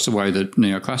not just the way that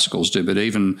neoclassicals do, but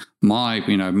even my,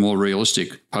 more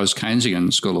realistic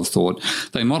post-Keynesian school of thought,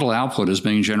 they model output as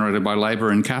being generated by labor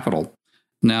and capital.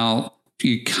 Now,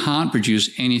 you can't produce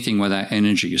anything without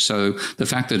energy. So the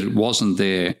fact that it wasn't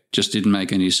there just didn't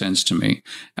make any sense to me.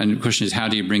 And the question is, how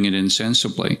do you bring it in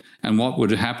sensibly? And what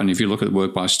would happen if you look at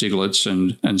work by Stiglitz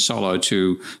and Solow,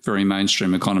 two very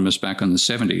mainstream economists back in the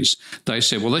 70s? They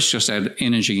said, well, let's just add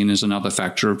energy in as another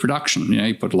factor of production.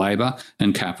 You put labor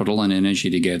and capital and energy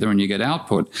together and you get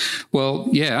output. Well,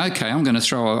 yeah, okay, I'm going to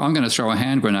throw a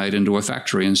hand grenade into a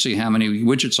factory and see how many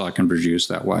widgets I can produce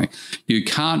that way. You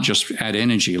can't just add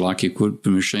energy like you could for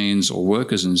machines or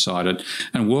workers inside it.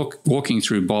 And walking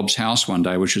through Bob's house one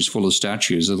day, which is full of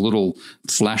statues, a little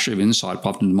flash of insight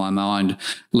popped into my mind.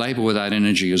 Labor without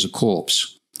energy is a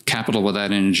corpse. Capital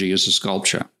without energy is a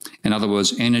sculpture. In other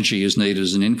words, energy is needed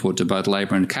as an input to both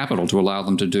labor and capital to allow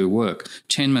them to do work.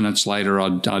 10 minutes later,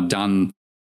 I'd done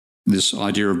this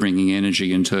idea of bringing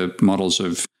energy into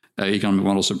economic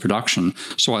models of production.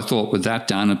 So I thought, with that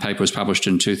done, a paper was published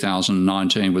in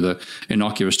 2019 with an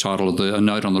innocuous title of A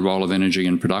Note on the Role of Energy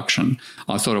in Production.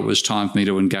 I thought it was time for me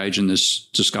to engage in this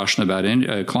discussion about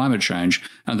climate change.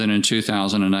 And then in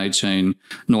 2018,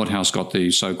 Nordhaus got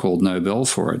the so-called Nobel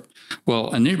for it.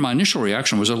 Well, my initial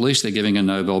reaction was, at least they're giving a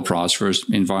Nobel Prize for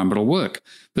environmental work.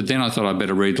 But then I thought I'd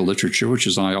better read the literature, which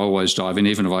is I always dive in.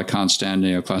 Even if I can't stand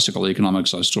neoclassical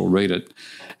economics, I still read it.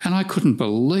 And I couldn't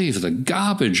believe the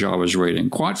garbage I was reading.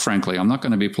 Quite frankly, I'm not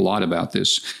going to be polite about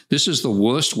this. This is the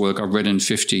worst work I've read in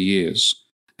 50 years.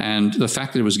 And the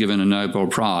fact that it was given a Nobel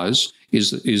Prize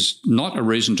is not a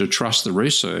reason to trust the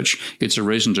research. It's a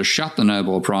reason to shut the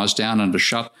Nobel Prize down and to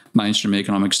shut mainstream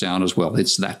economics down as well.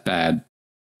 It's that bad.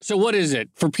 So what is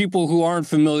it for people who aren't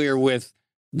familiar with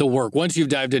the work? Once you've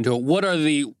dived into it, what are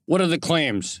the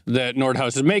claims that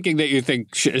Nordhaus is making that you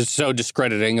think is so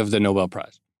discrediting of the Nobel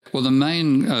Prize? Well, the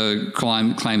main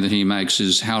claim that he makes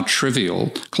is how trivial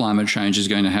climate change is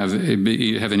going to have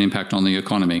an impact on the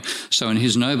economy. So in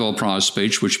his Nobel Prize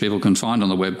speech, which people can find on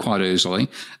the web quite easily,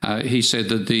 he said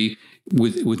that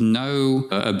with no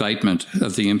abatement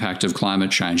of the impact of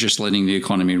climate change, just letting the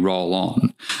economy roll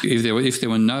on, if there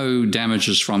were no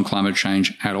damages from climate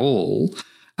change at all,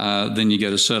 then you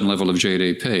get a certain level of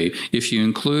GDP. If you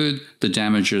include the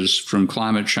damages from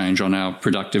climate change on our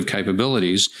productive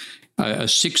capabilities, a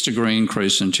 6-degree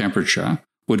increase in temperature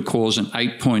would cause an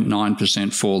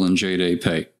 8.9% fall in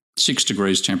GDP. 6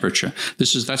 degrees temperature.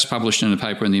 That's published in a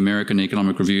paper in the American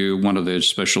Economic Review, one of their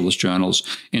specialist journals,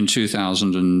 in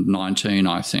 2019,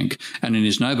 I think. And in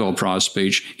his Nobel Prize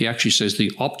speech, he actually says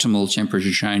the optimal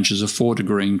temperature change is a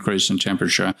 4-degree increase in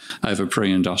temperature over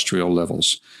pre-industrial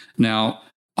levels. Now,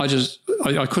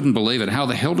 I couldn't believe it. How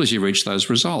the hell does he reach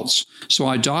those results? So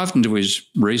I dived into his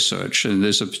research, and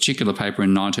there's a particular paper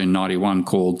in 1991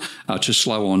 called To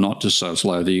Slow or Not to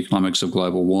Slow, the Economics of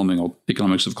Global Warming or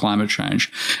Economics of Climate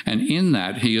Change. And in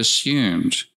that, he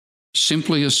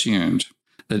simply assumed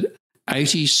that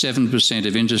 87%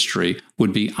 of industry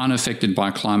would be unaffected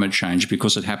by climate change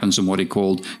because it happens in what he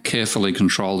called carefully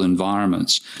controlled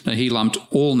environments. Now, he lumped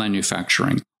all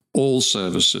manufacturing, all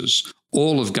services,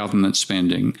 all of government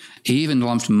spending. He even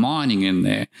lumped mining in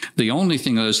there. The only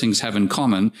thing those things have in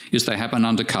common is they happen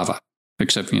undercover,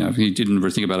 except, he didn't ever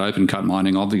think about open-cut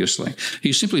mining, obviously.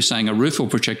 He's simply saying a roof will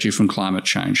protect you from climate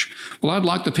change. Well, I'd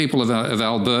like the people of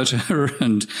Alberta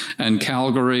and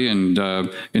Calgary and,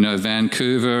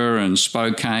 Vancouver and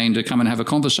Spokane to come and have a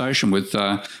conversation with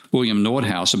William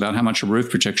Nordhaus about how much a roof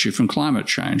protects you from climate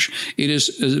change. It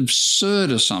is an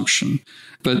absurd assumption,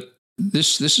 but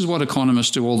This is what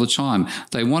economists do all the time.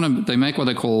 They make what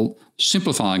they call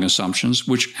simplifying assumptions,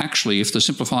 which actually, if the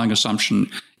simplifying assumption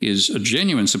is a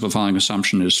genuine simplifying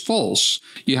assumption is false,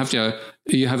 you have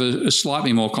a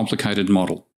slightly more complicated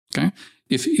model. Okay,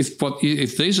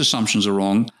 if these assumptions are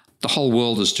wrong, the whole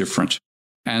world is different.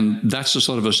 And that's the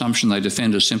sort of assumption they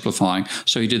defend as simplifying.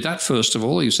 So he did that first of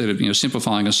all. He said,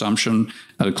 simplifying assumption,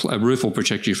 a roof will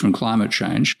protect you from climate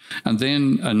change. And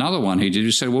then another one he did,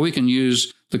 he said, well, we can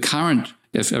use the current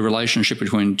relationship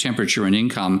between temperature and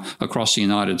income across the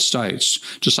United States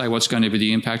to say what's going to be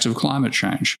the impact of climate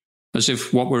change. As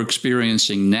if what we're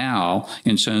experiencing now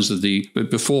in terms of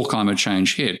before climate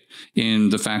change hit, in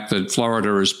the fact that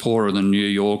Florida is poorer than New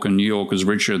York and New York is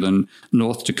richer than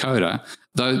North Dakota,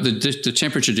 though the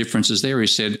temperature differences there, he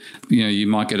said, you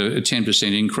might get a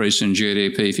 10% increase in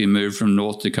GDP if you move from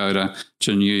North Dakota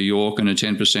to New York and a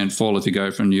 10% fall if you go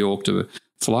from New York to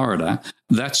Florida.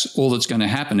 That's all that's going to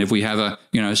happen if we have a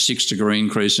 6-degree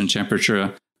increase in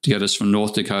temperature to get us from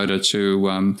North Dakota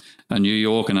to New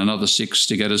York and another 6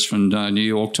 to get us from New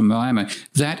York to Miami.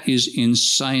 That is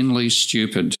insanely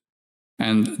stupid.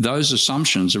 And those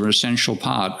assumptions are an essential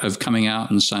part of coming out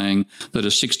and saying that a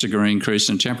 6-degree increase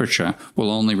in temperature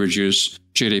will only reduce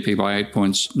GDP by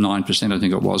 8.9%, I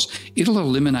think it was, it'll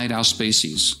eliminate our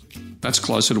species. That's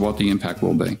closer to what the impact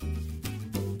will be.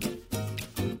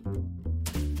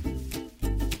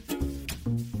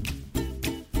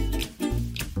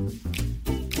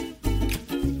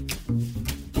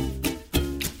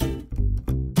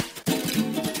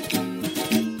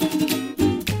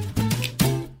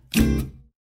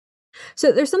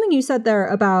 So there's something you said there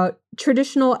about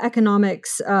traditional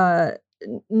economics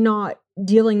not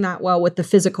dealing that well with the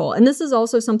physical. And this is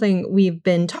also something we've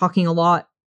been talking a lot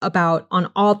about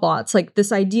on Odd Lots, like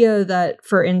this idea that,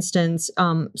 for instance,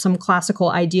 some classical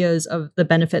ideas of the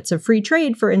benefits of free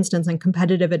trade, for instance, and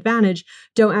competitive advantage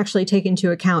don't actually take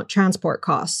into account transport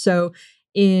costs. So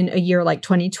in a year like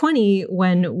 2020,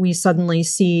 when we suddenly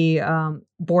see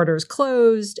borders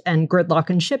closed and gridlock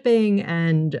in shipping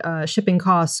and shipping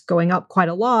costs going up quite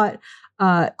a lot,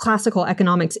 classical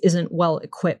economics isn't well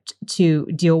equipped to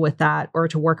deal with that or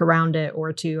to work around it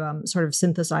or to sort of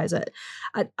synthesize it.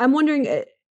 I'm wondering,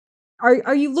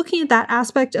 are you looking at that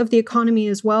aspect of the economy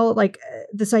as well? Like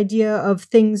this idea of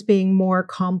things being more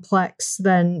complex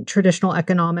than traditional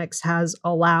economics has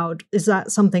allowed. Is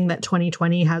that something that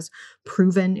 2020 has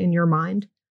proven in your mind?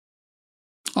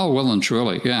 Oh, well and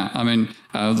truly, yeah. I mean,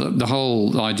 the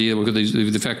whole idea,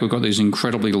 the fact we've got these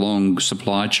incredibly long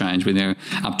supply chains, with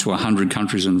up to 100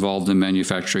 countries involved in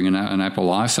manufacturing an Apple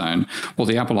iPhone. Well,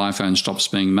 the Apple iPhone stops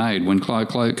being made when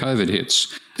COVID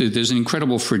hits. There's an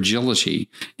incredible fragility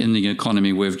in the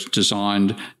economy we've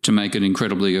designed to make it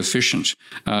incredibly efficient.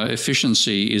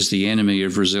 Efficiency is the enemy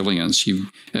of resilience.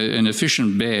 An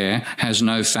efficient bear has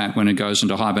no fat when it goes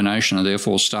into hibernation and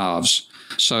therefore starves.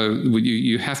 So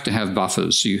you have to have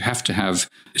buffers. You have to have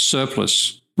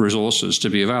surplus resources to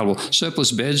be available.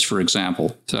 Surplus beds, for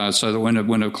example, so that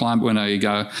when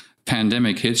a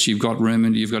pandemic hits, you've got room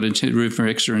and you've got room for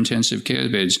extra intensive care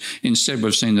beds. Instead,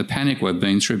 we've seen the panic we've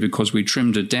been through because we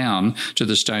trimmed it down to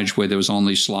the stage where there was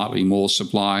only slightly more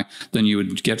supply than you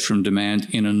would get from demand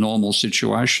in a normal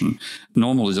situation.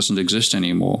 Normal doesn't exist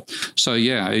anymore. So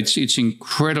yeah, it's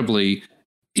incredibly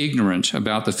ignorant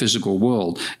about the physical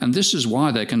world. And this is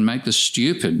why they can make the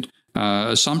stupid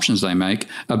assumptions they make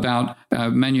about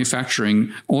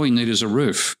manufacturing. All you need is a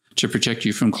roof to protect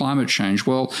you from climate change.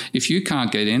 Well, if you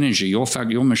can't get energy, your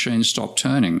machines stop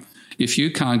turning. If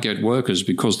you can't get workers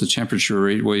because the temperature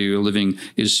where you're living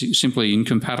is simply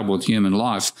incompatible with human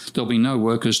life, there'll be no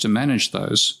workers to manage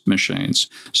those machines.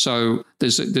 So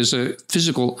there's a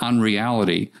physical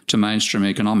unreality to mainstream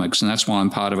economics, and that's why I'm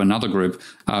part of another group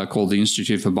called the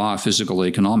Institute for Biophysical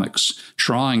Economics,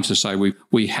 trying to say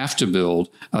we have to build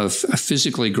a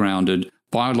physically grounded,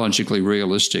 biologically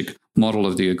realistic model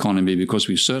of the economy, because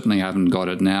we certainly haven't got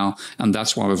it now, and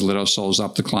that's why we've let ourselves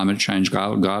up the climate change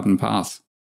garden path.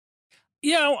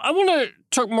 Yeah, I want to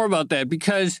talk more about that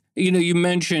because, you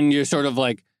mentioned you're sort of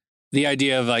like the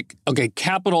idea of like, okay,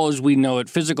 capital as we know it,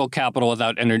 physical capital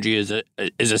without energy is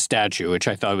a statue, which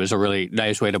I thought was a really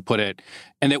nice way to put it.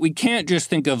 And that we can't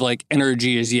just think of like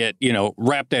energy as yet,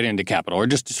 wrap that into capital or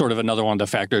just sort of another one of the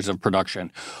factors of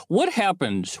production. What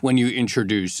happens when you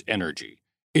introduce energy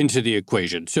into the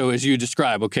equation? So as you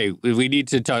describe, okay, we need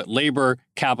to talk labor,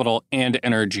 capital, and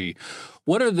energy.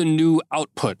 What are the new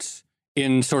outputs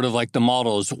in sort of like the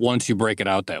models once you break it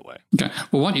out that way? Okay.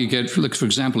 Well, what you get, for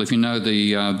example, if you know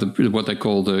the what they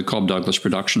call the Cobb-Douglas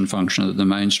production function that the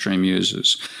mainstream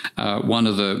uses, one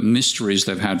of the mysteries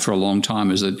they've had for a long time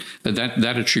is that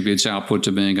attributes output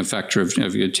to being a factor of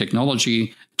your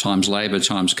technology times labor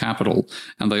times capital,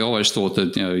 and they always thought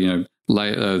that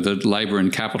that labor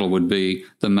and capital would be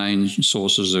the main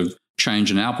sources of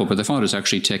change in output, but they find it's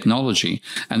actually technology,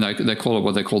 and they call it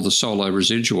what they call the solo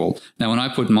residual. Now, when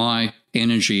I put my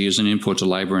energy as an input to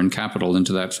labor and capital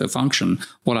into that function,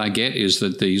 what I get is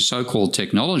that the so-called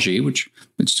technology, which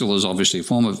it still is obviously a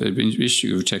form of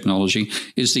issue of technology,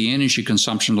 is the energy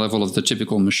consumption level of the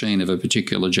typical machine of a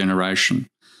particular generation.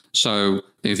 So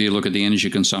if you look at the energy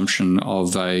consumption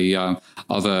of a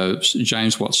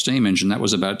James Watt steam engine, that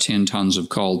was about 10 tons of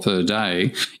coal per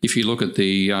day. If you look at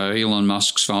the Elon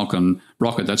Musk's Falcon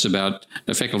rocket, that's about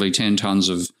effectively 10 tons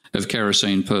of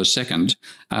kerosene per second.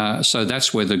 So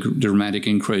that's where the dramatic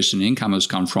increase in income has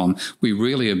come from. We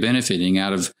really are benefiting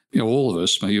out of, all of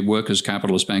us, workers,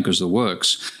 capitalists, bankers, the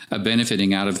works, are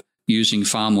benefiting out of using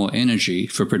far more energy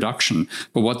for production.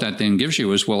 But what that then gives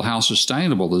you is, well, how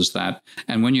sustainable is that?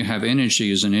 And when you have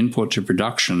energy as an input to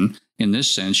production, in this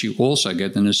sense, you also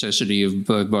get the necessity of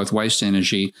both waste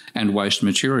energy and waste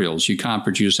materials. You can't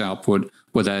produce output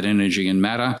without energy and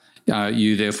matter.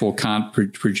 You therefore can't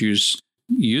produce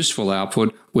useful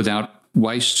output without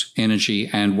waste energy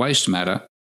and waste matter.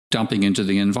 dumping into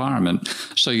the environment.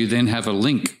 So you then have a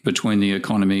link between the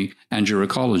economy and your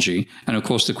ecology. And of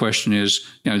course, the question is,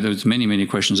 there's many, many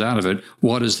questions out of it.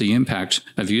 What is the impact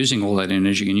of using all that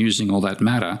energy and using all that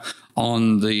matter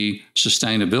on the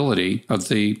sustainability of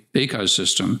the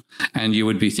ecosystem? And you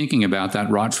would be thinking about that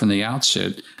right from the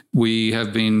outset. We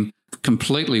have been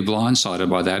completely blindsided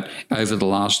by that over the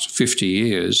last 50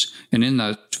 years. And in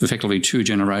that effectively 2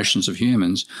 generations of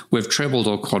humans, we've trebled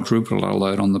or quadrupled our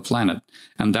load on the planet.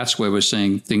 And that's where we're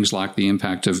seeing things like the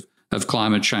impact of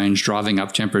climate change driving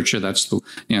up temperature. That's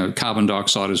carbon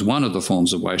dioxide is one of the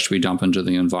forms of waste we dump into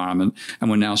the environment.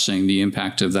 And we're now seeing the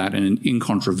impact of that in an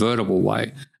incontrovertible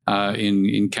way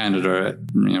in Canada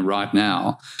right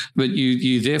now. But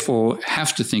you therefore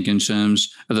have to think in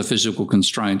terms of the physical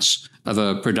constraints of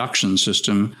a production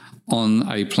system on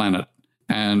a planet.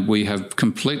 And we have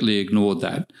completely ignored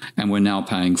that, and we're now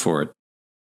paying for it.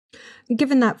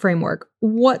 Given that framework,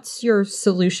 what's your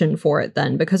solution for it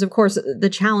then? Because, of course, the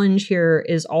challenge here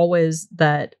is always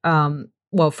that,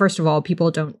 first of all,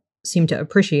 people don't seem to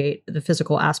appreciate the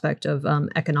physical aspect of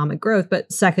economic growth.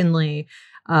 But secondly,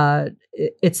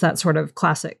 it's that sort of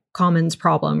classic commons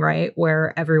problem, right?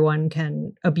 Where everyone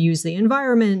can abuse the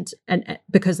environment and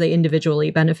because they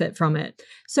individually benefit from it.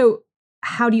 So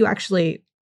how do you actually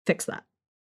fix that?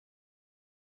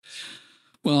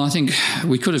 Well, I think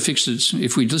we could have fixed it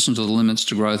if we'd listened to the limits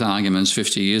to growth arguments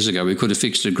 50 years ago. We could have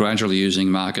fixed it gradually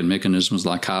using market mechanisms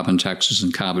like carbon taxes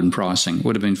and carbon pricing. It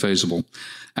would have been feasible.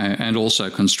 And also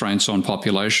constraints on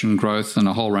population growth and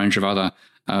a whole range of other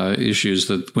issues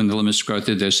that when the limits to growth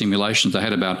did their simulations, they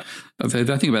had about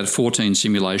 14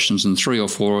 simulations, and 3 or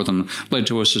 4 of them led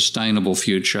to a sustainable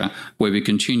future where we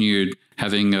continued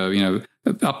having,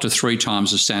 up to 3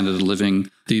 times the standard of living.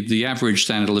 The average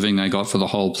standard of living they got for the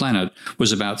whole planet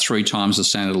was about 3 times the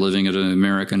standard of living of an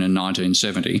American in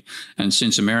 1970. And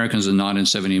since Americans in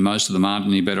 1970, most of them aren't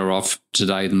any better off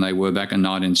today than they were back in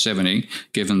 1970,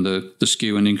 given the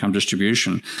skew in income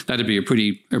distribution, that'd be a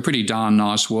pretty darn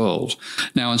nice world.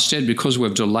 Now, instead, because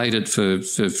we've delayed it for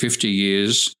 50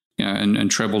 years, and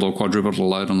trebled or quadrupled the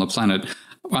load on the planet,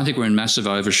 I think we're in massive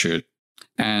overshoot.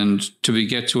 And to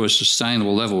get to a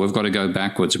sustainable level, we've got to go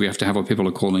backwards. We have to have what people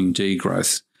are calling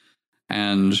degrowth.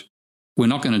 And we're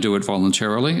not going to do it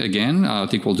voluntarily. Again, I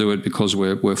think we'll do it because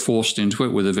we're forced into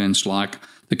it with events like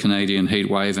the Canadian heat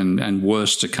wave and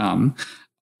worse to come.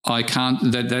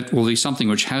 That will be something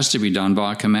which has to be done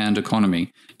by a command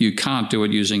economy. You can't do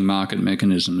it using market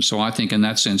mechanisms. So I think in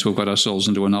that sense, we've got ourselves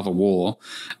into another war,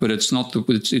 but it's not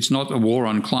a war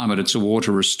on climate. It's a war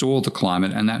to restore the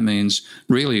climate. And that means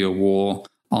really a war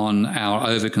on our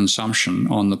overconsumption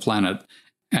on the planet.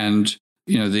 And,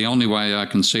 the only way I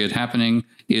can see it happening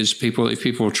is if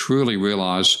people truly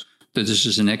realize that this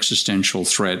is an existential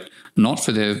threat, not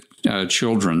for their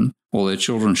children or their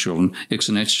children's children. It's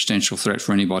an existential threat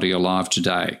for anybody alive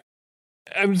today.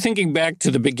 I'm thinking back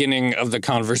to the beginning of the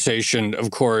conversation,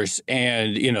 of course,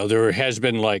 and, there has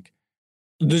been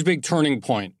this big turning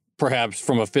point, perhaps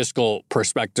from a fiscal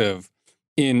perspective,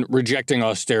 in rejecting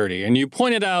austerity. And you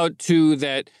pointed out, too,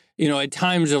 that, at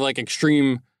times of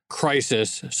extreme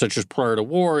crisis, such as prior to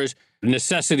wars,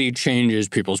 necessity changes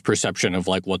people's perception of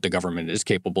what the government is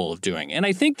capable of doing. And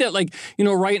I think that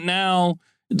right now,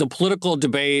 the political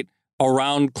debate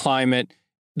around climate,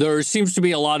 there seems to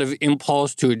be a lot of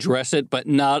impulse to address it, but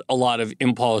not a lot of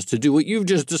impulse to do what you've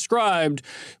just described,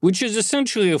 which is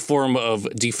essentially a form of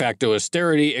de facto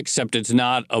austerity, except it's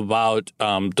not about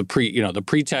the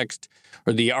pretext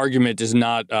or the argument is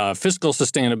not fiscal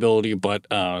sustainability, but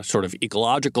sort of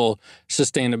ecological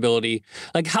sustainability.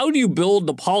 How do you build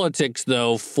the politics,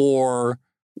 though, for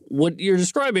what you're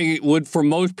describing would, for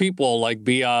most people,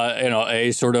 be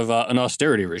a sort of an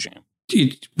austerity regime?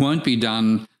 It won't be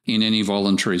done in any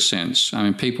voluntary sense. I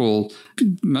mean,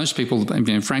 most people,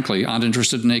 frankly, aren't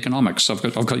interested in economics. I've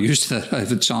got used to that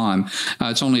over time.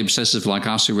 It's only obsessive like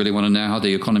us who really want to know how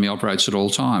the economy operates at all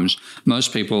times.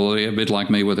 Most people are a bit like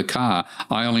me with a car.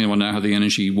 I only want to know how the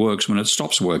energy works when it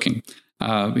stops working.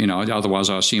 Otherwise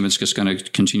I assume it's just going to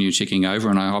continue ticking over,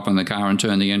 and I hop in the car and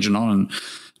turn the engine on and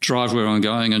drive where I'm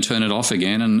going and turn it off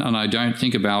again. And I don't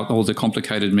think about all the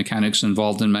complicated mechanics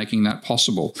involved in making that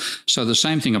possible. So the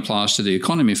same thing applies to the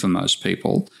economy for most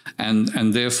people.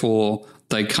 And therefore,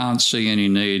 they can't see any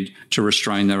need to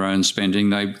restrain their own spending.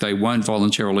 They won't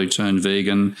voluntarily turn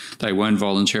vegan. They won't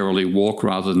voluntarily walk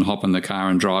rather than hop in the car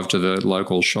and drive to the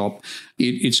local shop.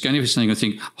 It's going to be something to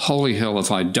think, holy hell,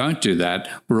 if I don't do that,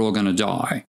 we're all going to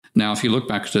die. Now, if you look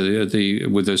back to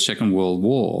with the Second World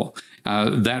War,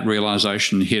 that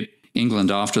realization hit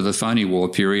England after the phony war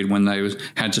period, when they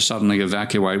had to suddenly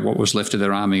evacuate what was left of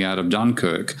their army out of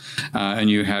Dunkirk. And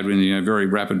you had, very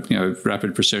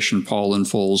rapid procession, Poland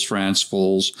falls, France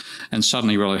falls, and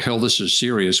suddenly we're like, hell, this is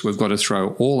serious. We've got to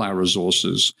throw all our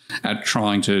resources at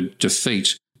trying to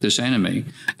defeat this enemy.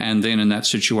 And then in that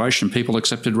situation, people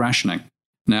accepted rationing.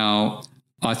 Now,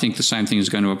 I think the same thing is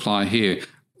going to apply here.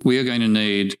 We are going to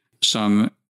need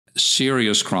some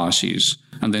serious crises.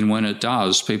 And then when it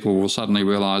does, people will suddenly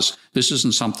realize this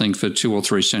isn't something for 2 or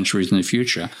 3 centuries in the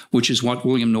future, which is what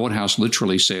William Nordhaus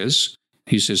literally says.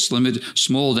 He says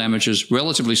small damages,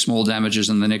 relatively small damages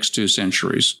in the next 2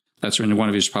 centuries. That's in one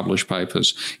of his published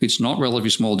papers. It's not relatively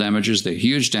small damages. They're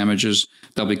huge damages.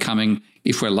 They'll be coming,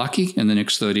 if we're lucky, in the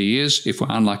next 30 years, if we're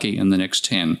unlucky, in the next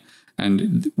 10.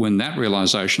 And when that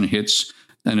realization hits,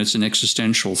 and it's an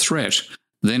existential threat,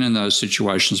 then in those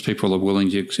situations, people are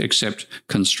willing to accept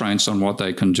constraints on what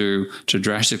they can do to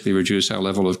drastically reduce our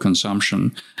level of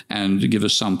consumption and give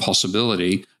us some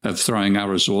possibility of throwing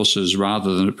our resources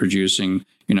rather than producing,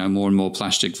 more and more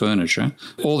plastic furniture.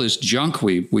 All this junk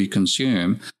we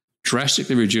consume,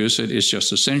 drastically reduce it. It's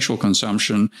just essential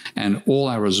consumption, and all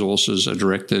our resources are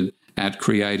directed at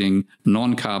creating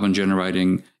non-carbon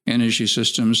generating energy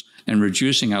systems and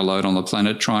reducing our load on the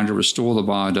planet, trying to restore the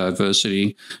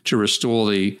biodiversity, to restore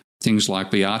the things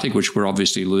like the Arctic, which we're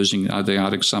obviously losing, the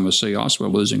Arctic summer sea ice we're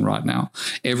losing right now.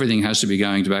 Everything has to be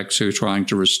going back to trying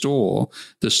to restore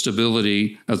the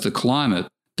stability of the climate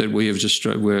that we have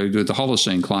the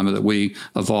Holocene climate that we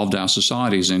evolved our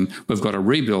societies in. We've got to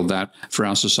rebuild that for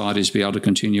our societies to be able to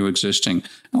continue existing.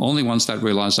 Only once that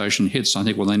realization hits, I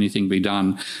think, will anything be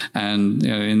done. And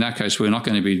in that case, we're not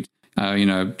going to be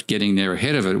getting there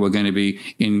ahead of it. We're going to be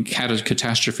in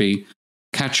catastrophe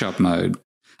catch-up mode.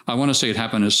 I want to see it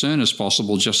happen as soon as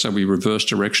possible, just so we reverse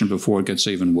direction before it gets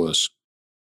even worse.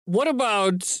 What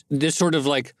about this sort of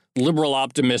like liberal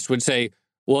optimist would say,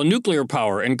 well, nuclear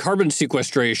power and carbon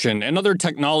sequestration and other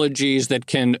technologies that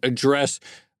can address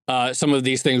some of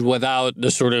these things without the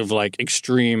sort of like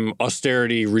extreme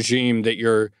austerity regime that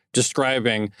you're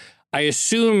describing. I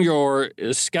assume you're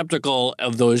skeptical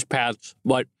of those paths,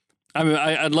 but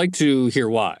I'd like to hear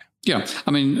why. Yeah,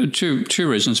 two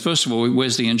reasons. First of all,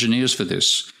 where's the engineers for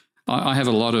this? I have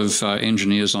a lot of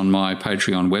engineers on my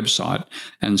Patreon website,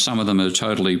 and some of them are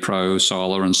totally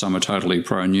pro-solar and some are totally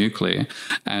pro-nuclear.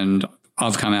 And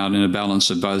I've come out in a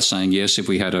balance of both, saying, yes, if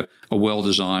we had a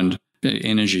well-designed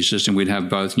energy system, we'd have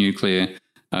both nuclear,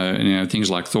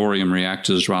 things like thorium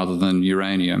reactors rather than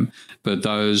uranium, but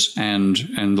those and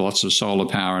lots of solar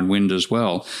power and wind as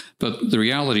well. But the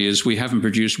reality is we haven't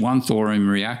produced one thorium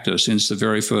reactor since the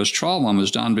very first trial one was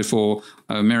done before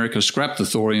America scrapped the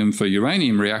thorium for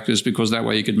uranium reactors, because that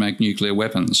way you could make nuclear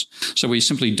weapons. So we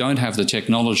simply don't have the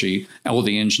technology or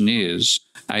the engineers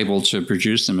able to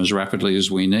produce them as rapidly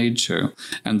as we need to.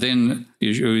 And then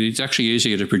it's actually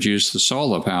easier to produce the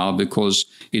solar power because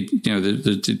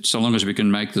so long as we can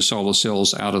make the solar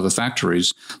cells out of the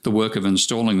factories, the work of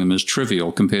installing them is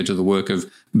trivial compared to the work of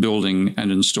building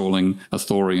and installing a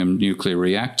thorium nuclear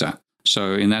reactor.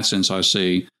 So in that sense, I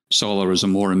see solar as a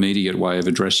more immediate way of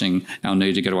addressing our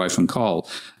need to get away from coal.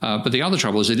 But the other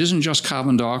trouble is it isn't just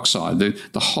carbon dioxide.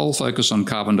 The whole focus on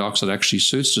carbon dioxide actually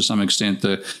suits to some extent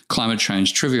the climate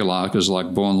change trivial arcers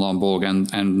like Born-Lomborg and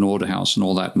Nordhaus and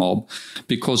all that mob,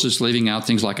 because it's leaving out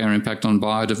things like our impact on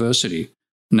biodiversity.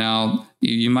 Now,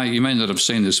 you may not have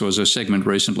seen this. There was a segment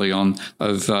recently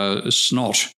of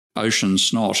snot, ocean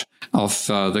snot, off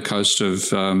the coast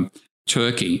of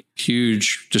Turkey.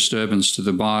 Huge disturbance to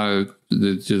the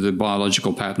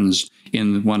biological patterns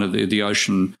in one of the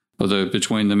ocean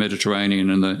between the Mediterranean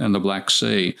and the Black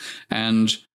Sea.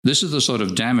 And this is the sort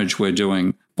of damage we're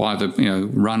doing by the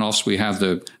runoffs. We have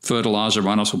the fertilizer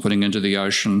runoffs we're putting into the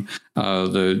ocean,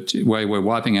 the way we're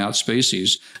wiping out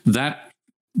species. That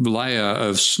layer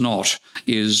of snot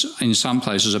is in some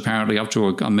places apparently up to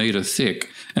a metre thick.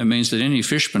 It means that any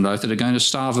fish below that are going to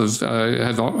starve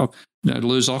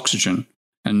lose oxygen,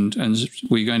 and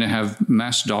we're going to have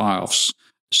mass die-offs.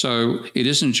 So it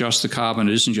isn't just the carbon,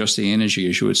 it isn't just the energy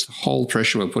issue, it's the whole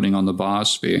pressure we're putting on the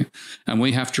biosphere. And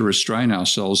we have to restrain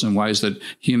ourselves in ways that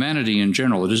humanity in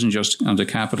general, it isn't just under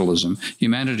capitalism,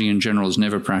 humanity in general has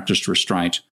never practiced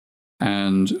restraint.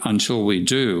 And until we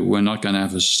do, we're not going to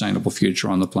have a sustainable future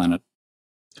on the planet.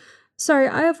 Sorry,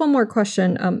 I have one more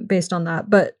question based on that.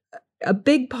 But a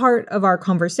big part of our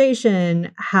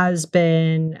conversation has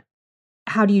been,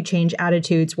 how do you change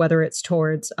attitudes, whether it's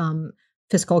towards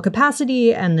fiscal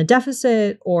capacity and the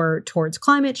deficit, or towards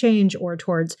climate change, or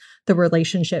towards the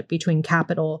relationship between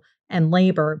capital and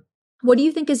labor? What do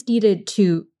you think is needed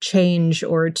to change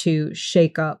or to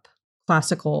shake up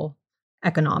classical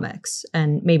economics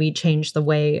and maybe change the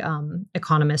way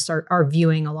economists are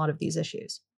viewing a lot of these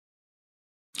issues?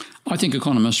 I think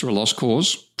economists are a lost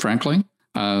cause, frankly.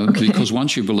 Because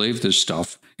once you believe this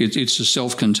stuff, it's a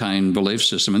self-contained belief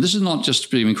system. And this is not just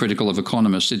being critical of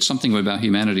economists, it's something about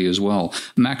humanity as well.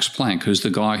 Max Planck, who's the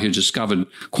guy who discovered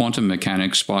quantum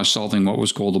mechanics by solving what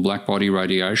was called the black body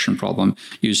radiation problem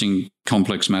using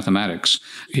complex mathematics,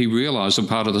 he realized that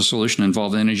part of the solution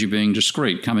involved energy being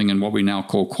discrete, coming in what we now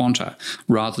call quanta,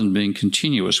 rather than being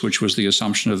continuous, which was the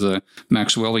assumption of the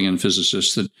Maxwellian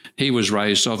physicists, that he was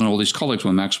raised on, and all these colleagues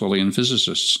were Maxwellian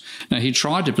physicists. Now, he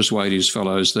tried to persuade his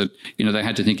fellows that, they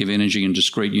had to think of energy in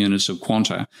discrete units of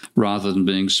quanta rather than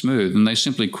being smooth, and they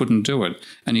simply couldn't do it.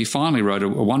 And he finally wrote a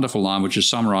wonderful line, which is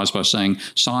summarized by saying,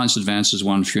 "Science advances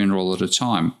one funeral at a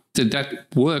time." That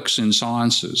works in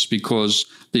sciences because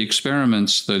the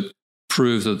experiments that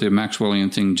prove that the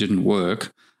Maxwellian thing didn't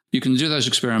work, you can do those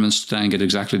experiments today and get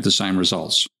exactly the same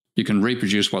results. You can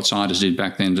reproduce what scientists did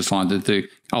back then to find that the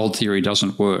old theory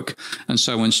doesn't work. And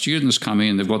so when students come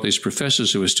in, they've got these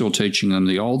professors who are still teaching them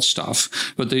the old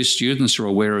stuff, but these students are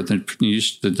aware of that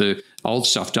the old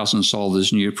stuff doesn't solve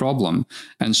this new problem.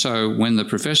 And so when the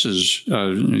professors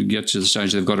get to the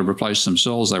stage they've got to replace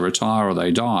themselves, they retire or they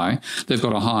die, they've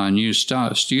got to hire new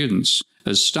students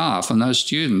as staff, and those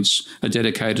students are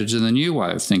dedicated to the new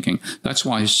way of thinking. That's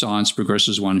why science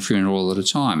progresses one funeral at a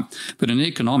time. But in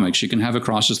economics, you can have a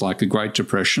crisis like the Great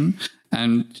Depression,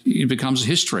 and it becomes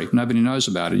history. Nobody knows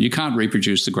about it. You can't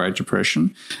reproduce the Great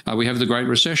Depression. We have the Great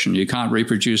Recession. You can't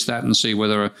reproduce that and see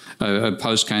whether a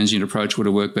post-Keynesian approach would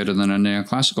have worked better than a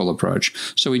neoclassical approach.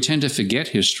 So we tend to forget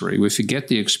history. We forget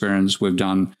the experiments we've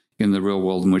done in the real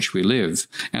world in which we live.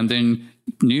 And then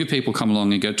new people come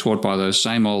along and get taught by the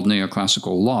same old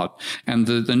neoclassical lot. And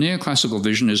the neoclassical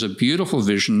vision is a beautiful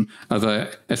vision of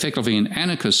effectively an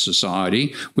anarchist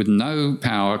society with no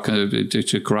power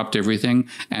to corrupt everything,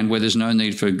 and where there's no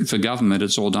need for government.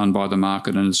 It's all done by the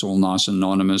market, and it's all nice,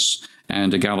 anonymous,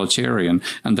 and egalitarian.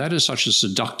 And that is such a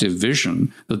seductive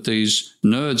vision that these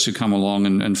nerds who come along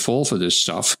and fall for this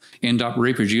stuff end up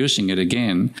reproducing it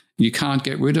again. You can't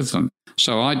get rid of them.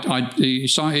 So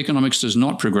economics does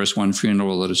not progress one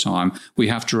funeral at a time. We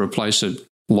have to replace it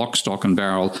lock, stock and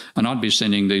barrel. And I'd be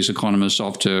sending these economists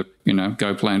off to,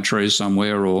 go plant trees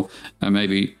somewhere, or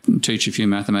maybe teach a few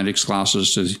mathematics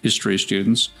classes to history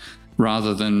students,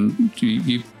 rather than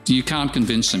you can't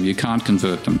convince them, you can't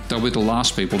convert them. They'll be the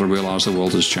last people to realize the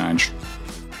world has changed.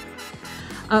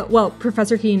 Well,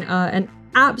 Professor Keene, an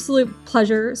absolute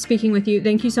pleasure speaking with you.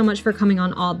 Thank you so much for coming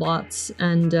on Odd Lots,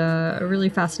 and a really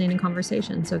fascinating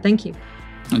conversation. So thank you.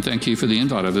 And thank you for the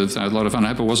invite. I've had a lot of fun.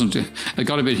 I hope it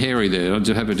got a bit hairy there. I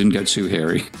hope it didn't get too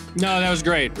hairy. No, that was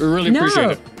great. We really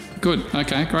appreciate it. Good.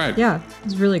 Okay, great. Yeah, it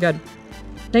was really good.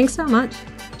 Thanks so much.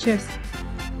 Cheers.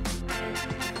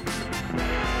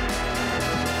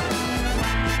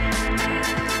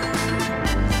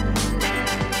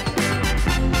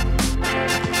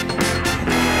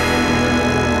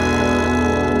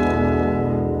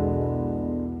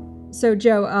 So,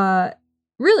 Joe,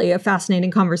 really a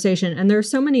fascinating conversation, and there's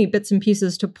so many bits and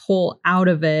pieces to pull out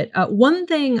of it. One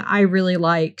thing I really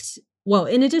liked, well,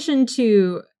 in addition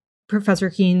to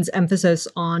Professor Keene's emphasis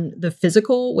on the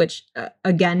physical, which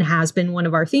again has been one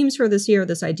of our themes for this year,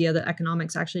 this idea that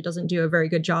economics actually doesn't do a very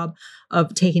good job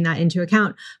of taking that into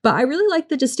account. But I really like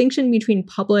the distinction between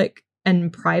public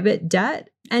and private debt.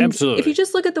 And Absolutely. If you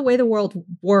just look at the way the world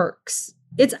works,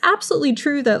 it's absolutely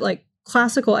true that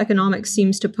classical economics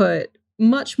seems to put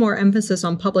much more emphasis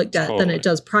on public debt than it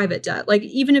does private debt.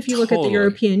 Even if you look at the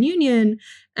European Union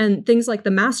and things like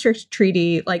the Maastricht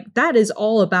Treaty, that is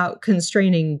all about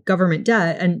constraining government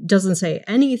debt and doesn't say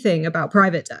anything about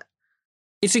private debt.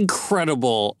 It's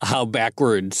incredible how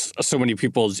backwards so many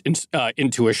people's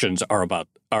intuitions are about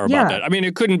that. I mean,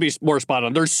 it couldn't be more spot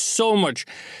on. There's so much,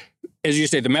 as you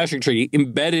say, the Maastricht Treaty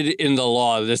embedded in the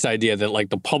law, this idea that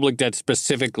the public debt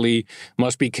specifically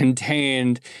must be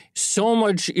contained. So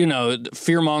much,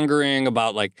 fear mongering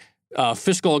about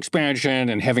fiscal expansion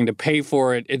and having to pay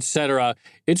for it, et cetera.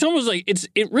 It's almost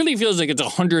it really feels like it's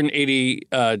 180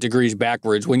 degrees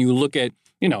backwards when you look at,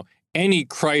 any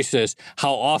crisis,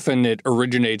 how often it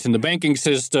originates in the banking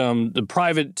system, the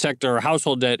private sector,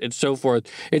 household debt, and so forth.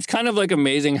 It's kind of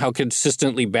amazing how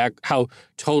how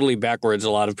totally backwards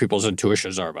a lot of people's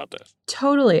intuitions are about this.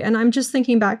 Totally. And I'm just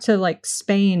thinking back to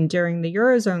Spain during the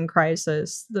Eurozone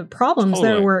crisis. The problems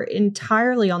there were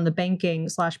entirely on the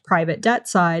banking/private debt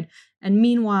side. And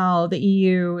meanwhile, the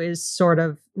EU is sort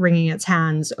of wringing its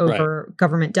hands over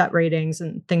government debt ratings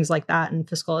and things like that and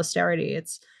fiscal austerity.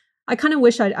 I kind of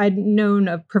wish I'd known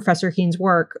of Professor Keene's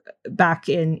work back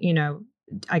in,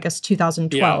 I guess,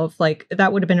 2012. Like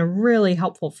that would have been a really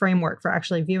helpful framework for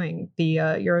actually viewing the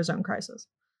Eurozone crisis.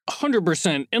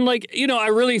 100%. And like, I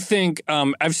really think,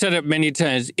 I've said it many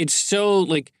times, it's so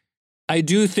like, I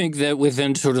do think that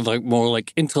within sort of like more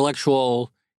like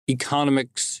intellectual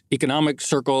economic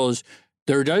circles,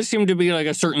 there does seem to be like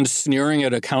a certain sneering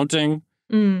at accounting.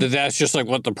 That's just like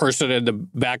what the person in the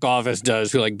back office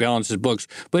does who like balances books.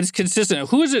 But it's consistent.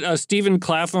 Who is it? Stephen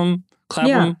Clapham,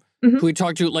 who we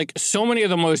talked to. Like so many of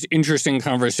the most interesting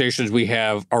conversations we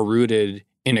have are rooted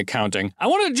in accounting. I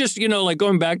want to just, like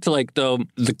going back to like the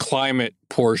climate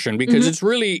portion, because it's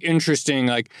really interesting.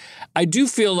 Like I do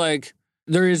feel like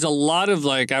there is a lot of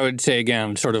like, I would say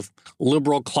again, sort of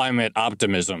liberal climate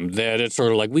optimism that it's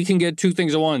sort of like we can get two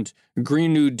things at once.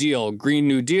 Green New Deal. Green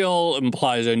New Deal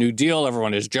implies a new deal.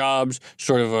 Everyone has jobs,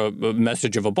 sort of a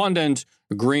message of abundance.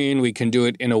 Green, we can do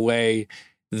it in a way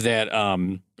that,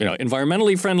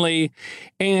 environmentally friendly.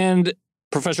 And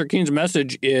Professor Keen's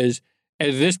message is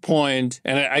at this point,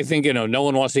 and I think, no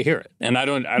one wants to hear it. And I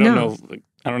don't know,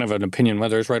 I don't have an opinion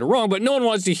whether it's right or wrong, but no one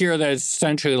wants to hear that it's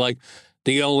essentially like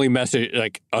the only message,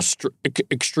 like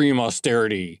extreme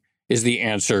austerity is the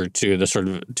answer to the sort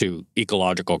of to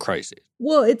ecological crises.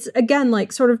 Well, it's again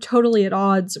like sort of totally at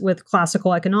odds with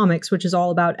classical economics, which is all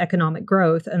about economic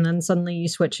growth. And then suddenly you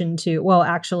switch into, well,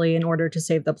 actually, in order to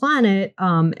save the planet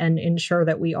and ensure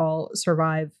that we all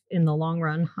survive in the long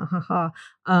run,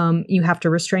 you have to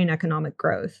restrain economic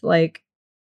growth. Like,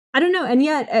 I don't know. And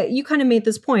yet you kind of made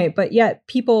this point, but yet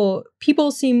people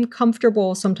seem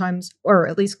comfortable sometimes, or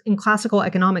at least in classical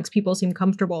economics, people seem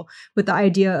comfortable with the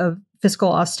idea of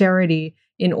fiscal austerity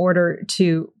in order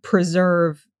to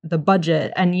preserve the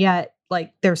budget. And yet,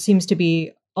 like, there seems to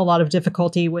be a lot of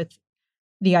difficulty with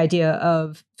the idea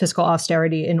of fiscal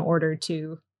austerity in order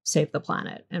to save the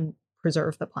planet and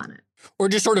preserve the planet. Or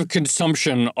just sort of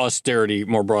consumption austerity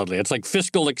more broadly. It's like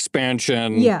fiscal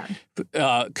expansion,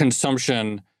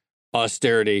 consumption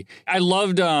austerity. I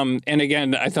loved, and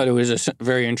again, I thought it was a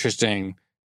very interesting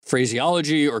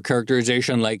phraseology or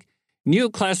characterization, like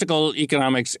neoclassical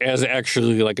economics as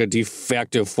actually like a de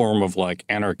facto form of like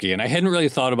anarchy. And I hadn't really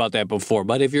thought about that before.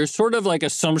 But if your sort of like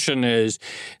assumption is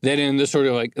that in the sort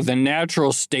of like the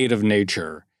natural state of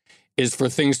nature is for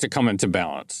things to come into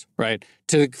balance, right?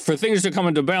 For things to come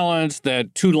into balance,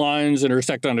 that two lines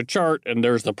intersect on a chart and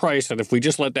there's the price. And if we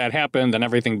just let that happen, then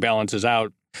everything balances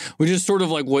out, which is sort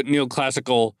of like what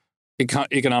neoclassical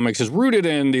economics is rooted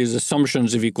in, these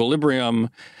assumptions of equilibrium.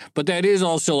 But that is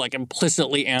also like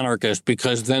implicitly anarchist,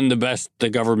 because then the best the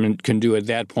government can do at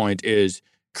that point is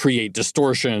create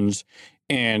distortions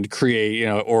and create,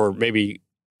 or maybe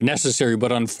necessary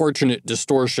but unfortunate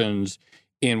distortions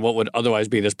in what would otherwise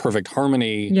be this perfect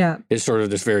harmony. Is sort of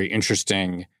this very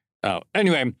interesting,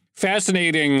 anyway,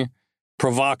 fascinating,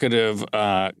 provocative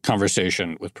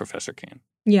conversation with Professor Keen.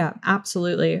 Yeah,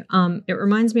 absolutely. It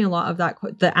reminds me a lot of that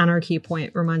quote. The anarchy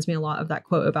point reminds me a lot of that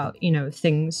quote about,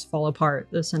 things fall apart,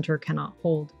 the center cannot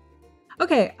hold.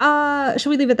 Okay,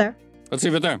 should we leave it there? Let's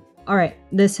leave it there. All right,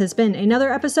 this has been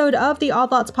another episode of the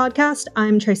Odd Lots podcast.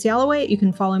 I'm Tracy Alloway. You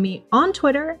can follow me on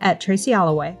Twitter at Tracy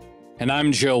Alloway. And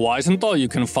I'm Joe Weisenthal. You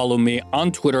can follow me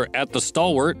on Twitter at The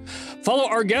Stalwart. Follow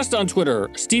our guest on Twitter,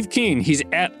 Steve Keen. He's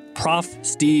at Prof.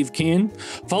 Steve Keen.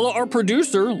 Follow our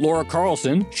producer, Laura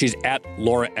Carlson. She's at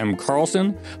Laura M.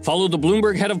 Carlson. Follow the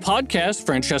Bloomberg head of podcasts,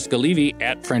 Francesca Levy,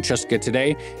 at Francesca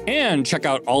Today. And check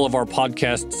out all of our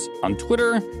podcasts on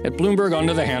Twitter at Bloomberg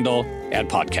under the handle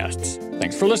 @podcasts.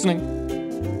 Thanks for listening.